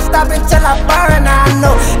rocket, I'm not stopping till I burn. I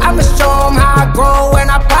know I'ma show 'em how I grow when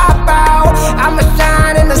I pop out. I'ma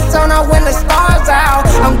shine in the sun or when the stars out.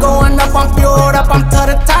 I'm going up, I'm fueled up, I'm to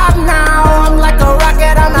the top now. I'm like a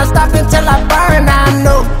rocket, I'm not stopping till I burn. I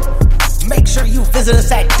know. Make sure you visit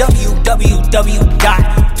us at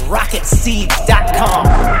www.rocketseed.com.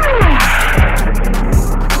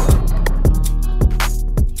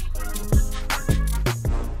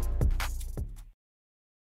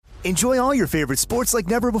 Enjoy all your favorite sports like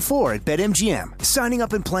never before at BetMGM. Signing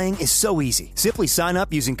up and playing is so easy. Simply sign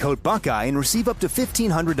up using code Buckeye and receive up to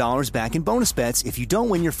 $1,500 back in bonus bets if you don't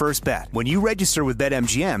win your first bet. When you register with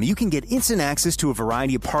BetMGM, you can get instant access to a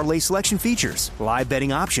variety of parlay selection features, live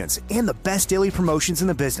betting options, and the best daily promotions in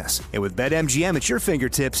the business. And with BetMGM at your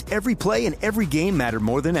fingertips, every play and every game matter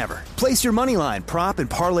more than ever. Place your moneyline, prop, and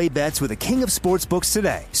parlay bets with the king of sportsbooks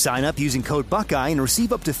today. Sign up using code Buckeye and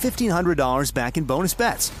receive up to $1,500 back in bonus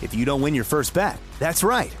bets if you don't win your first bet. That's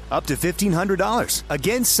right, up to $1,500.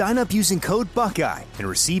 Again, sign up using code Buckeye and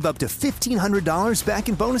receive up to $1,500 back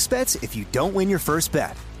in bonus bets if you don't win your first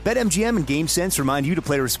bet. BetMGM and GameSense remind you to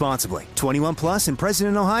play responsibly. 21 plus and present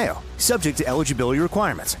in Ohio. Subject to eligibility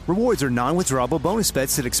requirements. Rewards are non-withdrawable bonus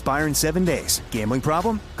bets that expire in 7 days. Gambling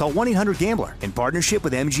problem? Call 1-800-GAMBLER in partnership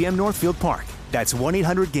with MGM Northfield Park. That's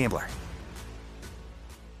 1-800-GAMBLER.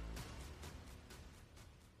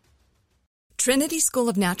 Trinity School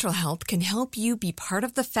of Natural Health can help you be part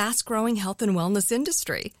of the fast-growing health and wellness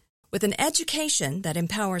industry. With an education that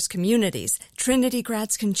empowers communities, Trinity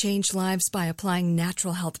grads can change lives by applying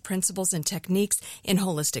natural health principles and techniques in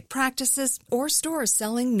holistic practices or stores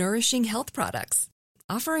selling nourishing health products.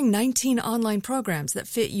 Offering 19 online programs that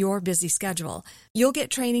fit your busy schedule, you'll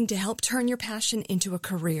get training to help turn your passion into a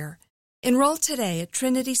career. Enroll today at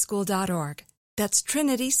trinityschool.org. That's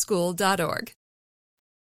trinityschool.org.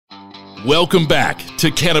 Welcome back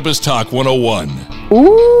to Cannabis Talk 101.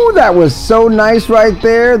 Ooh, that was so nice right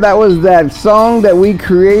there. That was that song that we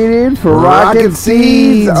created for Rocket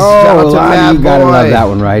Seeds. Shout Oh, out to Matt you gotta Boy. love that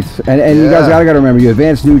one, right? And you guys gotta remember,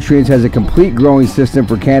 Advanced Nutrients has a complete growing system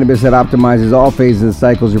for cannabis that optimizes all phases of the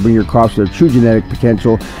cycles to bring your crops to their true genetic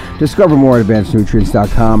potential. Discover more at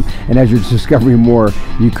AdvancedNutrients.com. And as you're discovering more,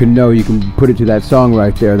 you can put it to that song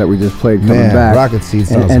right there that we just played coming back. Rocket Seeds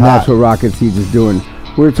sounds and hot. that's what Rocket Seeds is doing.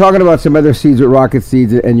 We're talking about some other seeds with Rocket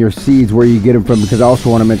Seeds and your seeds, where you get them from, because I also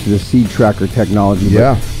want to mention the seed tracker technology.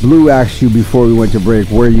 Yeah. But Blue asked you before we went to break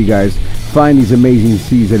where you guys find these amazing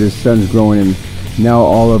seeds that his son's growing, and now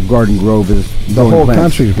all of Garden Grove is The whole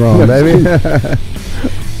country's growing, baby.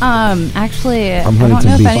 Actually, I I'm don't know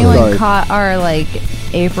Huntington if Beach. anyone Sorry. caught our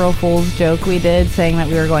April Fool's joke we did, saying that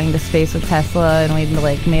we were going to space with Tesla and we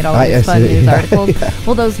made all these fun news articles.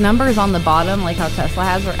 Well, those numbers on the bottom, like how Tesla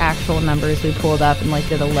has, are actual numbers we pulled up and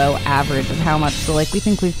did a low average of how much. So we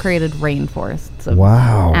think we've created rainforests of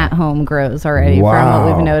at-home grows already from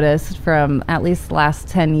what we've noticed from at least the last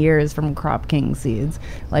 10 years from Crop King Seeds,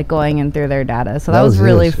 going in through their data. So that was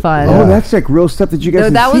really fun. Oh, that's real stuff that you guys So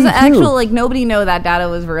that was see, actual, too. nobody know that data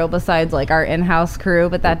was real besides our in-house crew,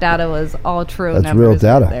 but that data was all true. That's numbers real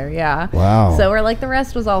data. there. Yeah. Wow. So we're the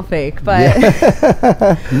rest was all fake, but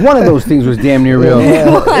One of those things was damn near real.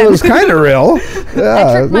 It was kind of real.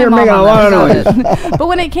 I tricked my were mom making on a lot that. of noise. But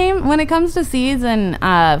when it comes to seeds and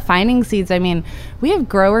finding seeds, we have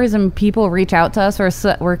growers and people reach out to us.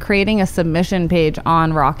 We're creating a submission page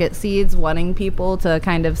on Rocket Seeds, wanting people to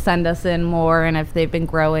kind of send us in more, and if they've been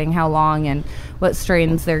growing, how long, and what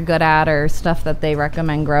strains they're good at, or stuff that they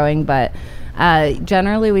recommend growing. But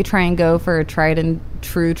generally, we try and go for tried and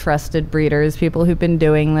true trusted breeders, people who've been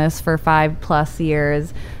doing this for 5+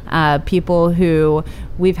 years, people who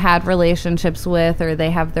we've had relationships with, or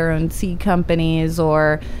they have their own seed companies,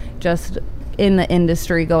 or just in the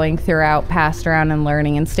industry going throughout, passed around and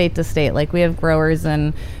learning, and state to state. We have growers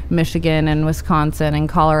in Michigan and Wisconsin and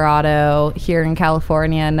Colorado, here in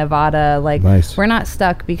California and Nevada. Nice. We're not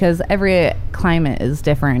stuck because every climate is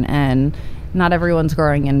different and not everyone's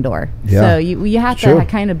growing indoor. Yeah. So you have to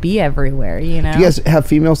kind of be everywhere, Do you guys have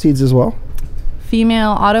female seeds as well?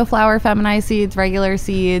 Female autoflower, feminized seeds, regular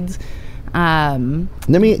seeds. Do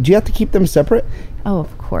you have to keep them separate? Oh,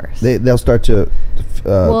 of course. They'll start to.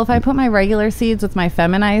 Well, if I put my regular seeds with my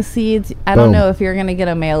feminized seeds, I don't know if you're going to get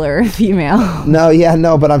a male or a female.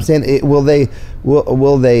 No, but I'm saying, will they,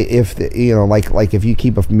 if if you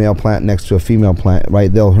keep a male plant next to a female plant,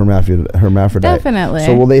 right? They'll hermaphrodite. Definitely.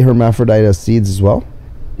 So will they hermaphrodite as seeds as well?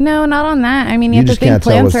 No, not on that. You have to just think can't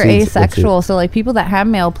tell plants what are seeds- asexual. So people that have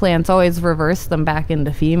male plants always reverse them back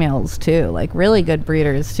into females too. Really good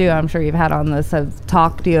breeders too. I'm sure you've had on this have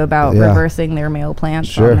talked to you about reversing their male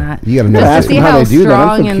plants on that. You got to know. Just to see how they do that. I'm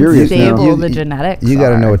so strong and curious now. stable the genetics You got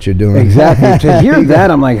to are. know what you're doing. Exactly. To hear that,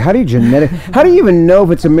 I'm like, how do you even know if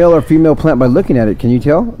it's a male or female plant by looking at it? Can you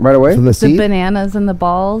tell right away? From the The seed? bananas and the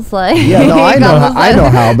balls, Yeah, no, I know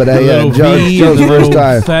how, but Joe's first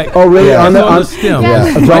time. Oh, really? Yeah. On the stem.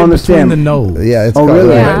 Yeah. It's on the Between stem. the nose. Yeah, it's Oh, called-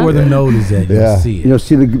 really? Yeah. Right where the node is at. Yeah. You'll see it. You'll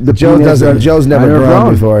see the Joe penis doesn't. are- Joe's never I never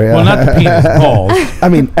grown before. Yeah. Well, not the penis, balls. I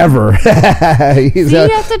mean, ever. See, you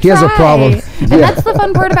have to try. He has a problem. And that's the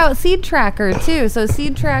fun part about Seed Tracker too. So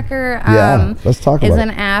Seed Tracker Let's talk is about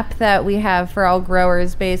an app that we have for all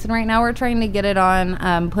growers based. And right now we're trying to get it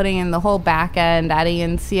on, putting in the whole back end, adding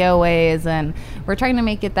in COAs, and we're trying to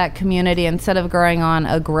make it that community instead of growing on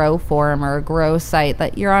a grow forum or a grow site,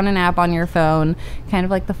 that you're on an app on your phone, kind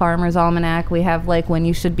of like the Farmer's Almanac. We have when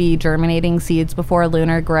you should be germinating seeds before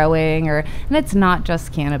lunar growing, and it's not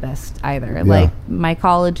just cannabis either.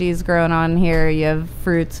 Mycology is grown on here. You have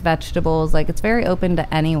fruits, vegetables. It's very open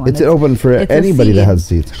to anyone. It's open for it's a anybody that seed. has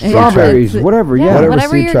seeds. Strawberries, whatever, yeah. Whatever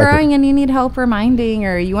Whatever seed you're tracker. growing and you need help reminding,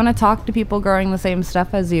 or you want to talk to people growing the same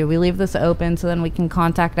stuff as you, we leave this open so then we can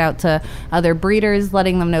contact out to other breeders,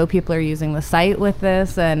 letting them know people are using the site with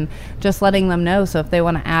this, and just letting them know. So if they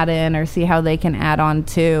want to add in or see how they can add on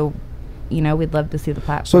too, we'd love to see the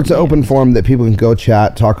platform. So it's an open forum that people can go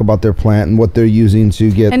chat, talk about their plant and what they're using to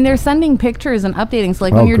get. And they're sending pictures and updating. So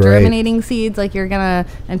when you're germinating seeds,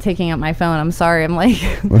 I'm taking out my phone. I'm sorry. I'm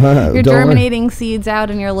you're Don't germinating seeds out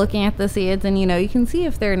and you're looking at the seeds, and you can see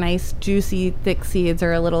if they're nice, juicy, thick seeds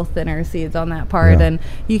or a little thinner seeds on that part. Yeah. And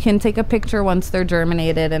you can take a picture once they're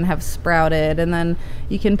germinated and have sprouted, and then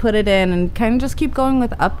you can put it in and kind of just keep going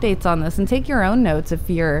with updates on this and take your own notes if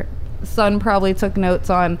you're son probably took notes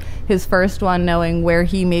on his first one, knowing where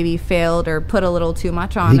he maybe failed or put a little too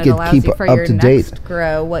much on. It allows you for your next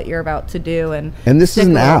grow what you're about to do and this is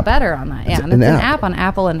an app better on that. Yeah, and it's an app on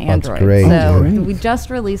Apple and Android. That's great. So we just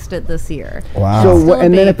released it this year. Wow. So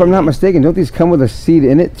and then if I'm not mistaken, don't these come with a seed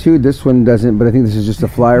in it too? This one doesn't, but I think this is just a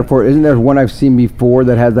flyer for it. Isn't there one I've seen before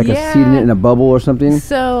that has like a seed in it in a bubble or something?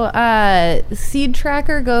 So Seed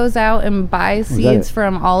Tracker goes out and buys seeds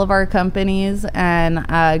from all of our companies and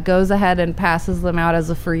goes ahead and passes them out as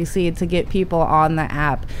a free seed to get people on the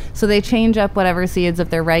app. So they change up whatever seeds, if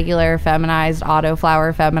they're regular, feminized,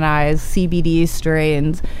 autoflower feminized, CBD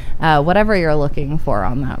strains, whatever you're looking for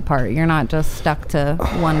on that part. You're not just stuck to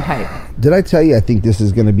one type. Did I tell you I think this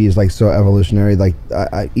is going to be like so evolutionary? Like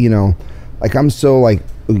I'm so like,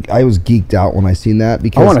 I was geeked out when I seen that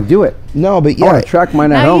because I want to do it. No, but I want to track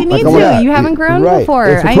mine at home. You need to. You haven't grown before.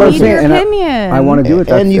 I need your opinion. I want to do it.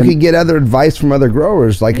 And you can get other advice from other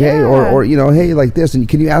growers, like hey, or hey, like this, and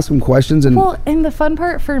can you ask them questions? And and the fun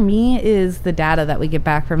part for me is the data that we get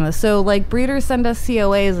back from this. So like breeders send us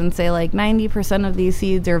COAs and say like 90% of these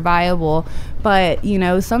seeds are viable, but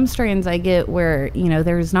some strains I get where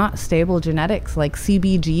there's not stable genetics, like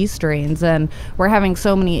CBG strains, and we're having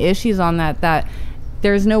so many issues on that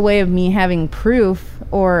there's no way of me having proof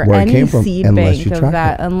or any seed bank of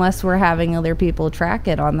that unless we're having other people track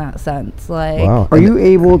it on that sense. Like, are you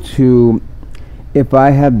able to, if I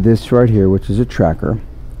have this right here, which is a tracker,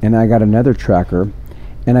 and I got another tracker,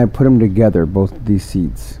 and I put them together, both of these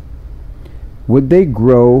seeds, would they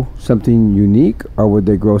grow something unique, or would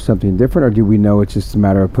they grow something different, or do we know it's just a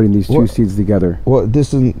matter of putting these two seeds together? Well,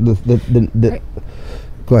 this is the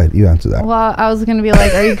Go ahead, you answer that. Well, I was going to be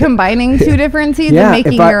like, are you combining two different seeds and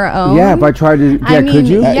making your own? Yeah, if I tried to, could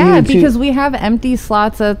you? Yeah, because we have empty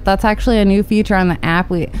slots. That's actually a new feature on the app.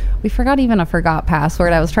 We forgot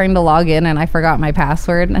password. I was trying to log in and I forgot my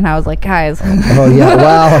password, and I was like, guys. Oh yeah,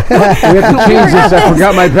 wow. We have to change this. I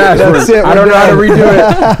forgot my password. That's it. I don't know how to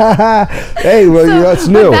redo it. Hey, well, that's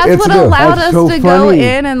new. That's what allowed us to go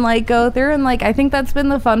in and like go through, and like I think that's been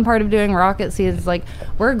the fun part of doing Rocket Seeds. Like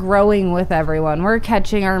we're growing with everyone. We're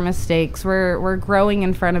catching our mistakes. We're growing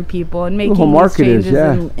in front of people and making these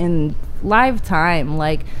changes in live time.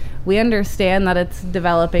 Like we understand that it's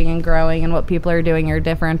developing and growing and what people are doing are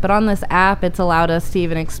different, but on this app it's allowed us to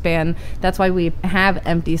even expand. That's why we have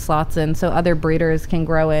empty slots in, so other breeders can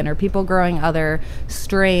grow in, or people growing other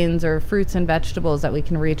strains or fruits and vegetables that we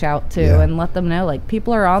can reach out to and let them know, like,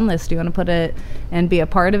 people are on this. Do you want to put it and be a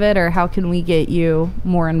part of it, or how can we get you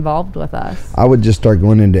more involved with us? I would just start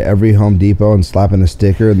going into every Home Depot and slapping a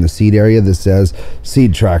sticker in the seed area that says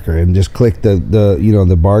Seed Tracker, and just click the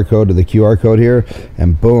barcode or the QR code here,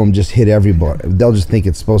 and boom, just hit everybody. They'll just think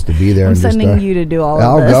it's supposed to be there. I'm sending you to do all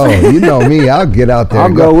of this. I'll go. You know me. I'll get out there.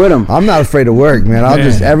 I'll go with them. I'm not afraid of work, man. I'll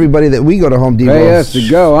just, everybody that we go to Home Depot. Hey, has to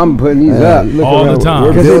go. I'm putting these up. All the time.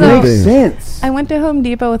 Because it makes sense. I went to Home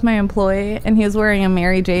Depot with my employee, and he was wearing a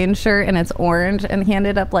Mary Jane shirt, and it's orange, and he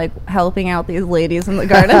ended up like helping out these ladies in the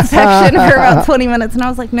garden section for about 20 minutes, and I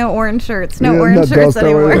was like, no orange shirts anymore. Orange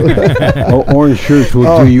shirts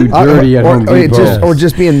will do you dirty at Home Depot. Or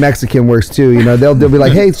just being Mexican works too. They'll be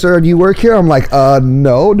like, hey sir, do you work here? I'm like,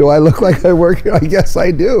 no. Do I look like I work here? I guess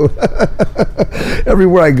I do.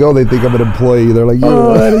 Everywhere I go, they think I'm an employee. They're like,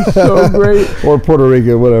 that is so great. Or Puerto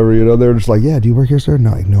Rican, whatever. They're just like, yeah, do you work here, sir?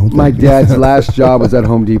 No, no. My dad's last job was at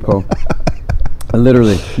Home Depot.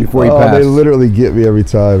 Literally, before he passed. They literally get me every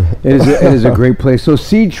time. It is a great place. So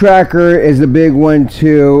Seed Tracker is a big one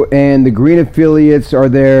too, and the green affiliates are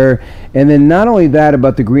there. And then not only that,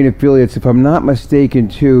 about the green affiliates, if I'm not mistaken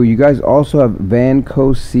too, you guys also have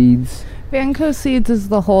Vanco Seeds. Vanco Seeds is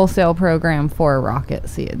the wholesale program for Rocket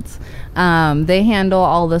Seeds. They handle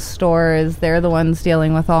all the stores. They're the ones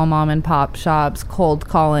dealing with all mom and pop shops, cold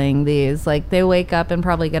calling these. Like, they wake up and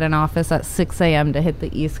probably get an office at 6 a.m. to hit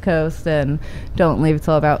the East Coast and don't leave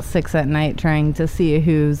till about 6 at night trying to see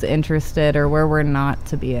who's interested or where we're not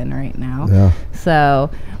to be in right now. Yeah. So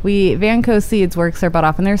Vanco Seeds works their butt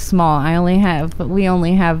off, and they're small. We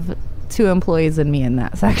only have 2 employees and me in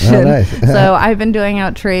that section. Oh, nice. So I've been doing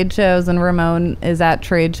out trade shows, and Ramon is at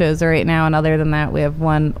trade shows right now, and other than that we have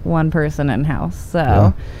one person in house.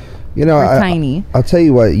 So we're tiny. I'll tell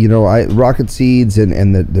you what, Rocket Seeds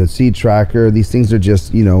and the Seed Tracker, these things are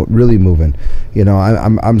just really moving.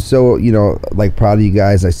 I'm so like proud of you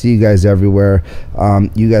guys. I see you guys everywhere.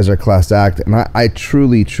 You guys are class act, and I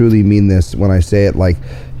truly mean this when I say it. Like,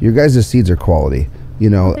 your guys' seeds are quality.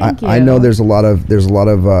 I know there's a lot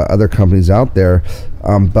of other companies out there,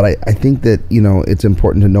 but I think that it's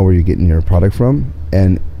important to know where you're getting your product from,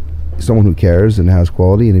 and someone who cares and has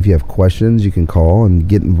quality, and if you have questions, you can call and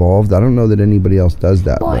get involved. I don't know that anybody else does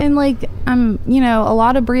that. Well, and like a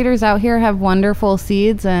lot of breeders out here have wonderful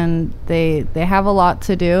seeds, and they have a lot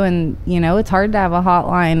to do, and it's hard to have a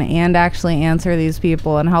hotline and actually answer these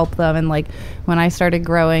people and help them. And like when I started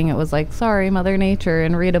growing, it was like, sorry, Mother Nature,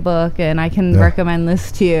 and read a book, and I can recommend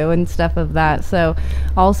this to you and stuff of that. So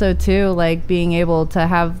also too, like being able to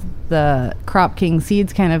have the Crop King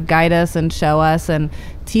seeds kind of guide us and show us and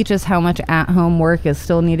teach us how much at-home work is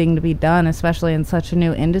still needing to be done, especially in such a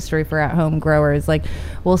new industry for at-home growers. Like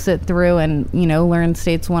we'll sit through and learn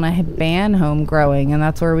states want to ban home growing, and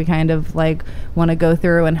that's where we kind of like want to go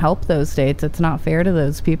through and help those states. It's not fair to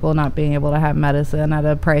those people not being able to have medicine at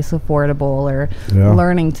a price affordable or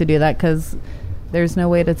learning to do that, because there's no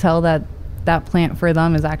way to tell that plant for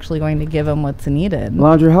them is actually going to give them what's needed.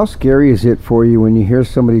 Alondra, how scary is it for you when you hear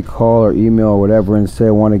somebody call or email or whatever and say,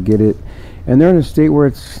 I want to get it, and they're in a state where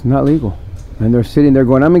it's not legal, and they're sitting there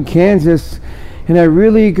going, I'm in Kansas, and I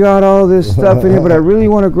really got all this stuff in here, but I really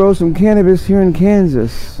want to grow some cannabis here in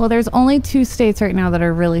Kansas? Well, there's only 2 states right now that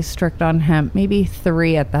are really strict on hemp, maybe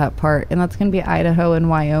 3 at that part, and that's going to be Idaho and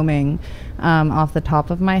Wyoming. Off the top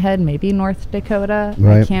of my head, maybe North Dakota.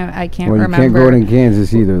 Right. I can't Well, remember. you can't grow it in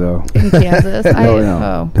Kansas either, though. In Kansas?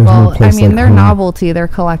 No. Well, I mean, they're novelty. They're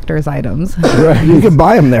collector's items. Right. You can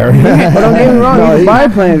buy them there. But don't get me wrong, you can buy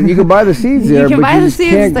plants, you can buy the seeds there, can but buy you the just seeds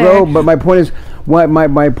can't there. grow. But my point is,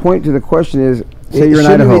 my point to the question is, say you're in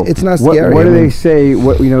shouldn't Idaho. it's not What scary. do I mean- they say?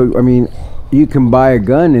 You can buy a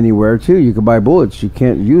gun anywhere too. You can buy bullets. You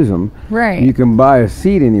can't use them. Right. You can buy a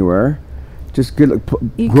seed anywhere. Just grow it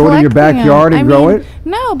in your collect backyard them. and grow mean, it.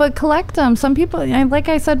 No, but collect them. Some people, like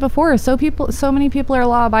I said before, so many people are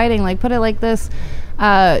law abiding. Like put it like this.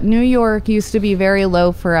 New York used to be very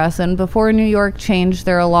low for us, and before New York changed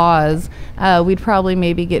their laws, we'd probably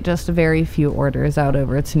maybe get just a very few orders out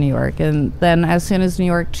over to New York. And then as soon as New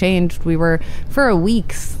York changed, we were for a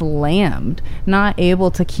week slammed, not able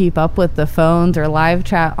to keep up with the phones or live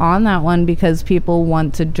chat on that one because people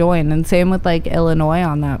want to join. And same with like Illinois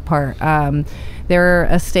on that part. They're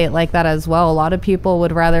a state like that as well. A lot of people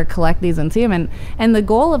would rather collect these and see them. And the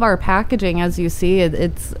goal of our packaging, as you see,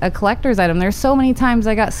 it's a collector's item. There's so many times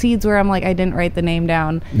I got seeds where I'm like, I didn't write the name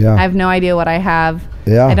down. Yeah. I have no idea what I have.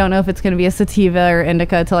 Yeah. I don't know if it's going to be a sativa or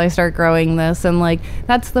indica until I start growing this. And like,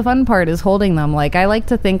 that's the fun part, is holding them. Like, I like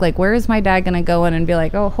to think like, where is my dad going to go in and be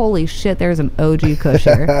like, oh, holy shit, there's an OG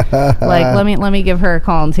Kusher. Like, let me give her a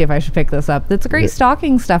call and see if I should pick this up. It's a great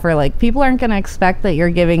stocking stuffer. Like, people aren't going to expect that you're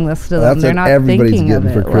giving this to them. That's They're what not everybody's thinking of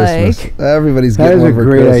getting it. for Christmas. Like, Everybody's That getting is one a for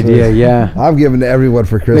great Christmas. idea. Yeah. I'm giving to everyone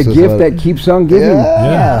for The Christmas. gift that keeps on giving.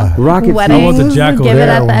 Yeah. Rocket weddings, I want the Jack give it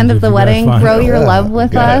O'Hara at the ones end of if the you guys wedding. find Grow it. your Yeah. love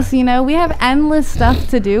with Got us. You know, we have endless stuff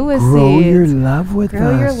to do with Grow seeds. your love with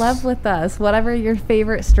Grow us. your love with us. Whatever your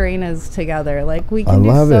favorite strain is together. Like, we I can do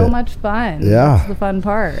love so it. much fun. Yeah. That's the fun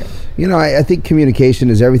part. You know, I think communication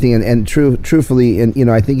is everything, and truthfully, and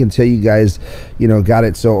I think until you guys, got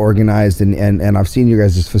it so organized, and I've seen you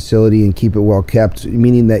guys' facility and keep it well kept,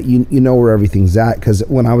 meaning that you know where everything's at. Because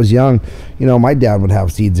when I was young, my dad would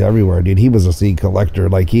have seeds everywhere, dude. He was a seed collector.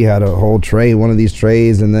 Like, he had a whole tray, one of these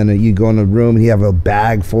trays, and then you go in a room and he have a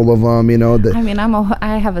bag full of them. I mean,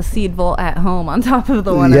 I have a seed vault at home on top of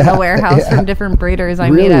the one in the warehouse from different breeders I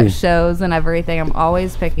meet Really? at shows and everything. I'm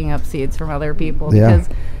always picking up seeds from other people Yeah. because,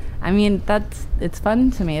 I mean, it's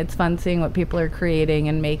fun to me. It's fun seeing what people are creating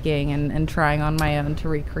and making and trying on my own to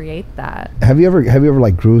recreate that. Have you ever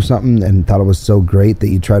like grew something and thought it was so great that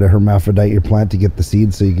you try to hermaphrodite your plant to get the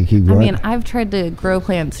seeds so you can keep I growing? mean, I've tried to grow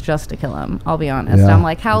plants just to kill them, I'll be honest. Yeah. I'm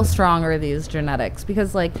like, how strong are these genetics?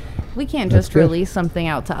 Because, like, we can't That's just good. release something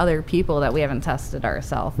out to other people that we haven't tested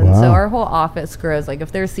ourselves. And so Wow. our whole office grows. Like,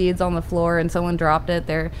 if there's seeds on the floor and someone dropped it,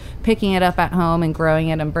 they're picking it up at home and growing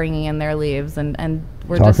it and bringing in their leaves. And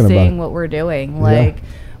we're just Talking about seeing it. what we're doing. Yeah. Like,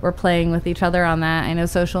 we're playing with each other on that. I know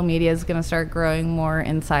social media is going to start growing more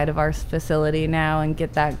inside of our facility now and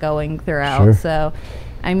get that going throughout. Sure. So,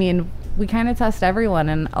 I mean, we kind of test everyone,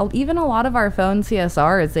 and even a lot of our phone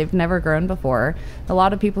CSRs, they've never grown before. A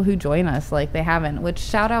lot of people who join us, like, they haven't, which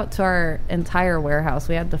shout out to our entire warehouse.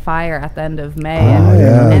 We had the fire at the end of May,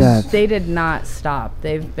 and they did not stop.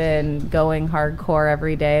 They've been going hardcore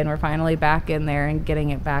every day, and we're finally back in there and getting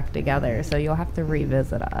it back together. So you'll have to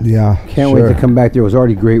revisit us. Yeah, Can't wait to come back there. It was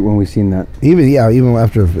already great when we seen that. Even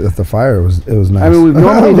after the fire, it was nice. I mean, we've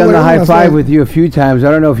normally done the Like, high that's five right. with you a few times.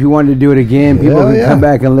 I don't know if you wanted to do it again. People Hell can yeah. come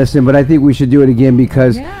back and listen, but I think we should do it again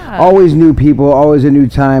because Yeah. always new people, always a new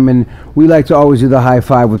time, and we like to always do the high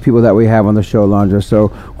five with people that we have on the show, Alondra. So,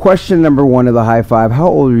 question number 1 of the high five: how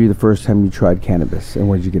old were you the first time you tried cannabis, and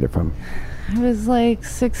where did you get it from? I was like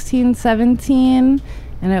 16, 17.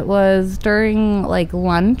 and it was during like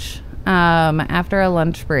lunch, after a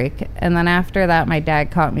lunch break, and then after that, my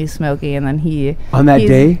dad caught me smoking, and then he's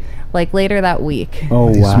day. Like later that week.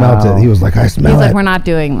 Oh, He wow. smelled it. He was like, I smell He's it. like, we're not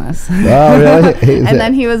doing this. Oh, really? And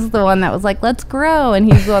then he was the one that was like, let's grow. And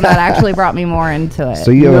he's the one that actually brought me more into it.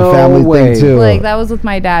 So you have No a family way. thing too. Like that was with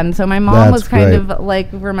my dad. And so my mom That's was kind great. of like,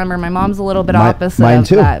 remember, my mom's a little bit Mi- opposite mine of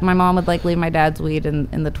too. that. My mom would like leave my dad's weed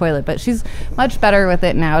in the toilet, but she's much better with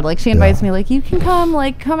it now. Like she invites me like, you can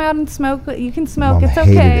come out and smoke. You can smoke. Mom It's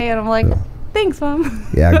hated okay. it. And I'm like, thanks, Mom.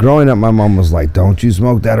 Yeah, growing up, my mom was like, don't you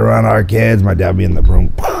smoke that around our kids. My dad would be in the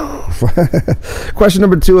room. Question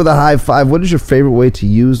number 2 of the high five. What is your favorite way to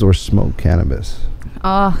use or smoke cannabis?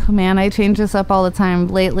 Oh man, I change this up all the time.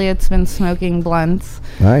 Lately, it's been smoking blunts.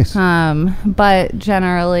 Nice. But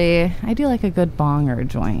generally, I do like a good bong or a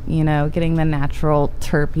joint. You know, getting the natural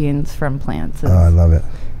terpenes from plants I love it.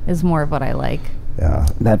 is more of what I like. Yeah.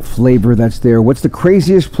 That flavor that's there. What's the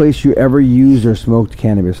craziest place you ever used or smoked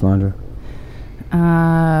cannabis, Landra?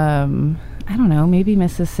 I don't know, maybe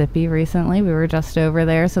Mississippi recently. We were just over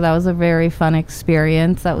there, so that was a very fun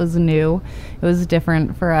experience. That was new. It was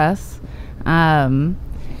different for us.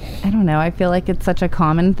 I don't know. I feel like it's such a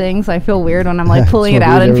common thing, so I feel weird when I'm like pulling it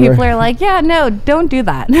out, and people are like, "Yeah, no, don't do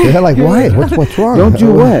that." Yeah, like why? What's wrong? Don't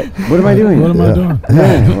do what? What am I doing? What am I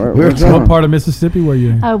doing? What part of Mississippi were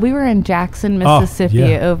you in? We were in Jackson, Mississippi,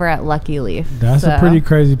 yeah. over at Lucky Leaf. That's a pretty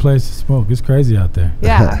crazy place to smoke. It's crazy out there.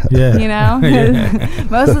 Yeah. Yeah. You know?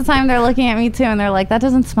 Most of the time they're looking at me too, and they're like, that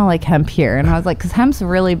doesn't smell like hemp here. And I was like, because hemp's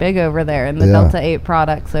really big over there, and the Delta 8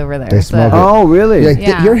 products over there. They smoke it. Oh, really?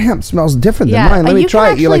 Like, your hemp smells different than Yeah. mine. Let me You try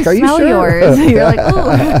can it. You're like, are actually you smell sure? yours. You're like,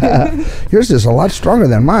 ooh. Yours is a lot stronger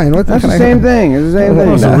than mine. What That's can the I same have? thing. It's the same thing.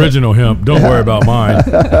 It's original hemp. Don't worry about mine.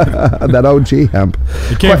 That OG hemp.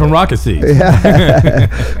 It came from rocket seeds.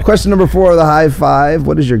 Question number 4 of the high five.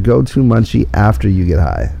 What is your go-to munchie after you get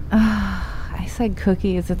high? I said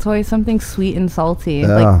cookies. It's always something sweet and salty, Ah.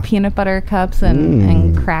 like peanut butter cups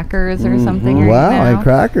and crackers or something. Right Wow, now. and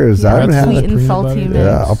crackers. I Yeah, haven't had sweet that. and salty mix.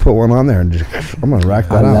 Yeah, I'll put one on there and just, I'm gonna rack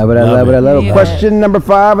that I out. love it. I love it. I love it. Yeah. Question number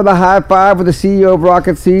 5 of the high five with the CEO of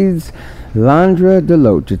Rocket Seeds, Landra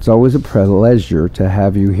DeLoach. It's always a pleasure to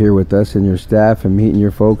have you here with us and your staff and meeting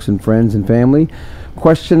your folks and friends and family.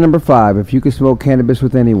 Question number 5. If you could smoke cannabis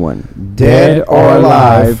with anyone, dead or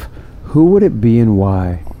alive, who would it be and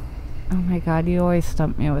why? Oh my God, you always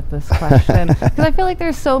stump me with this question. Because I feel like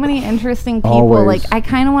there's so many interesting people. Always. Like, I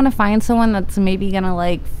kind of want to find someone that's maybe going to,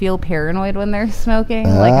 like, feel paranoid when they're smoking.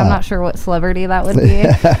 Like, I'm not sure what celebrity that would be.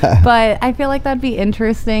 But I feel like that'd be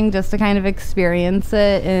interesting just to kind of experience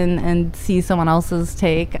it and see someone else's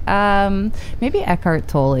take. Maybe Eckhart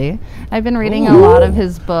Tolle. I've been reading a lot of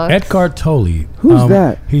his books. Eckhart Tolle. Who's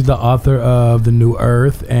that? He's the author of The New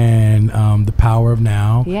Earth and The Power of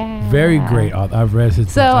Now. Yeah. Very great author. I've read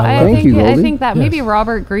his So books. I love Thank think you, I Goldie. think that maybe Yes.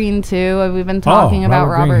 Robert Greene too. We've been talking about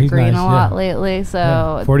Robert Greene, Robert he's Greene nice, a lot yeah. lately. So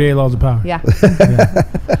Yeah. 48 Laws of Power. yeah,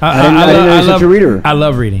 I didn't know you're such a reader. I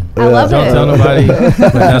love reading. I love Don't it. tell nobody,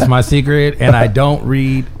 but that's my secret. And I don't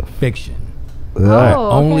read fiction. I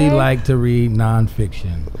Oh, only okay. like to read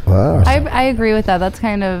nonfiction. Wow. I agree with that. That's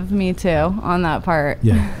kind of me too on that part.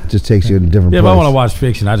 Yeah. Just takes you in a different Yeah, if place. I want to watch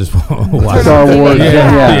fiction, I just want to watch Star TV. Wars.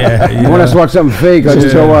 Yeah. You want to watch something fake? I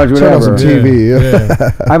just go watch Turn on whatever. some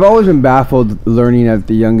TV. I've always been baffled learning at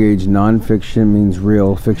the young age nonfiction means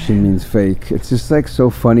real, fiction means fake. It's just like so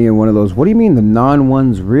funny and one of those, what do you mean the non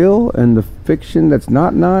one's real and the fiction that's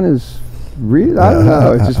not non is real? I don't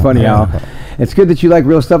know. It's just funny how it's good that you like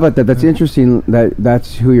real stuff like that. That's interesting that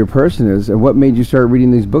that's who your person is. And what made you start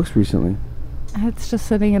reading these books recently? It's just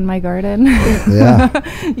sitting in my garden. Yeah.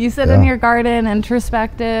 You sit Yeah. in your garden,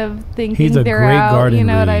 introspective, thinking He's a great throughout. garden You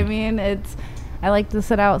know what I read. mean? I like to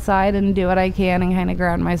sit outside and do what I can and kind of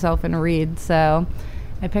ground myself and read. So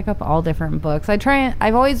I pick up all different books.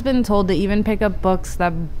 I've always been told to even pick up books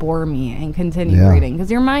that bore me and continue Yeah. reading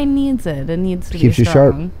because your mind needs it. It needs to Keeps be you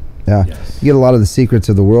sharp. strong. Yeah. Yes. You get a lot of the secrets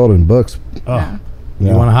of the world in books. Oh, Yeah. you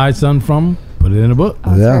Yeah. want to hide something from 'em? Put it in a book.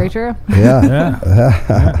 Oh, that's Yeah. very true. Yeah.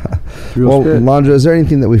 Yeah. Real Well, spit. Landra, is there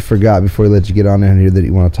anything that we forgot before we let you get on in here that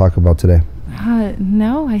you want to talk about today?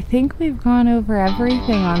 No, I think we've gone over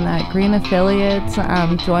everything on that. Green Affiliates,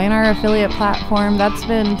 join our affiliate platform. That's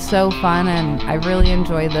been so fun, and I really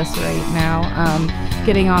enjoy this right now.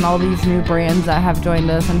 Getting on all these new brands that have joined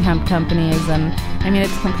us and hemp companies, and I mean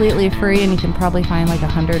it's completely free, and you can probably find like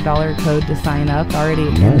 $100 code to sign up already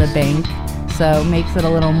in the bank, so makes it a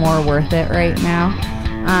little more worth it right now.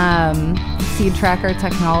 Seed Tracker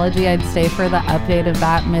Technology, I'd stay for the update of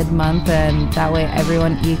that mid-month, and that way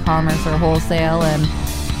everyone e-commerce or wholesale and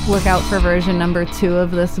look out for version number 2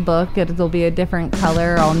 of this book. It'll be a different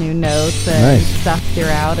color, all new notes and stuff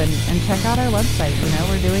throughout. And check out our website. You know,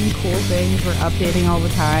 we're doing cool things. We're updating all the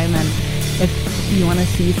time. And if you want to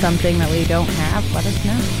see something that we don't have, let us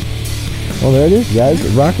know. Well, there it is, guys.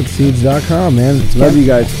 Rocketseeds.com, man. Love you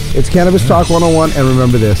guys. It's Cannabis Talk 101, and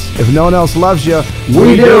remember this. If no one else loves you,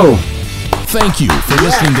 we do. Thank you for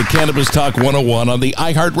listening to Cannabis Talk 101 on the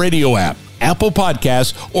iHeartRadio app, Apple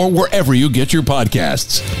Podcasts, or wherever you get your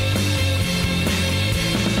podcasts.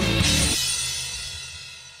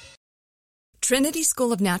 Trinity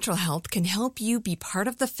School of Natural Health can help you be part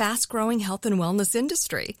of the fast-growing health and wellness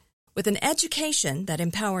industry. With an education that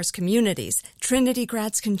empowers communities, Trinity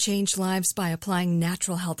grads can change lives by applying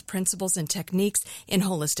natural health principles and techniques in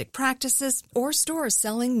holistic practices or stores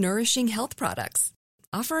selling nourishing health products.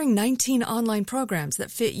 Offering 19 online programs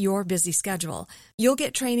that fit your busy schedule, you'll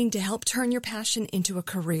get training to help turn your passion into a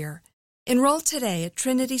career. Enroll today at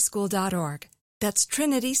trinityschool.org. That's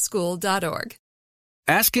trinityschool.org.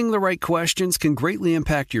 Asking the right questions can greatly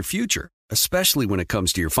impact your future, especially when it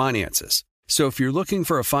comes to your finances. So if you're looking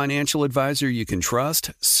for a financial advisor you can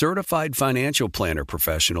trust, certified financial planner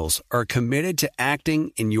professionals are committed to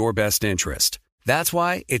acting in your best interest. That's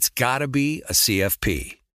why it's got to be a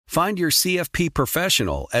CFP. Find your CFP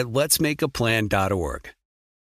professional at letsmakeaplan.org.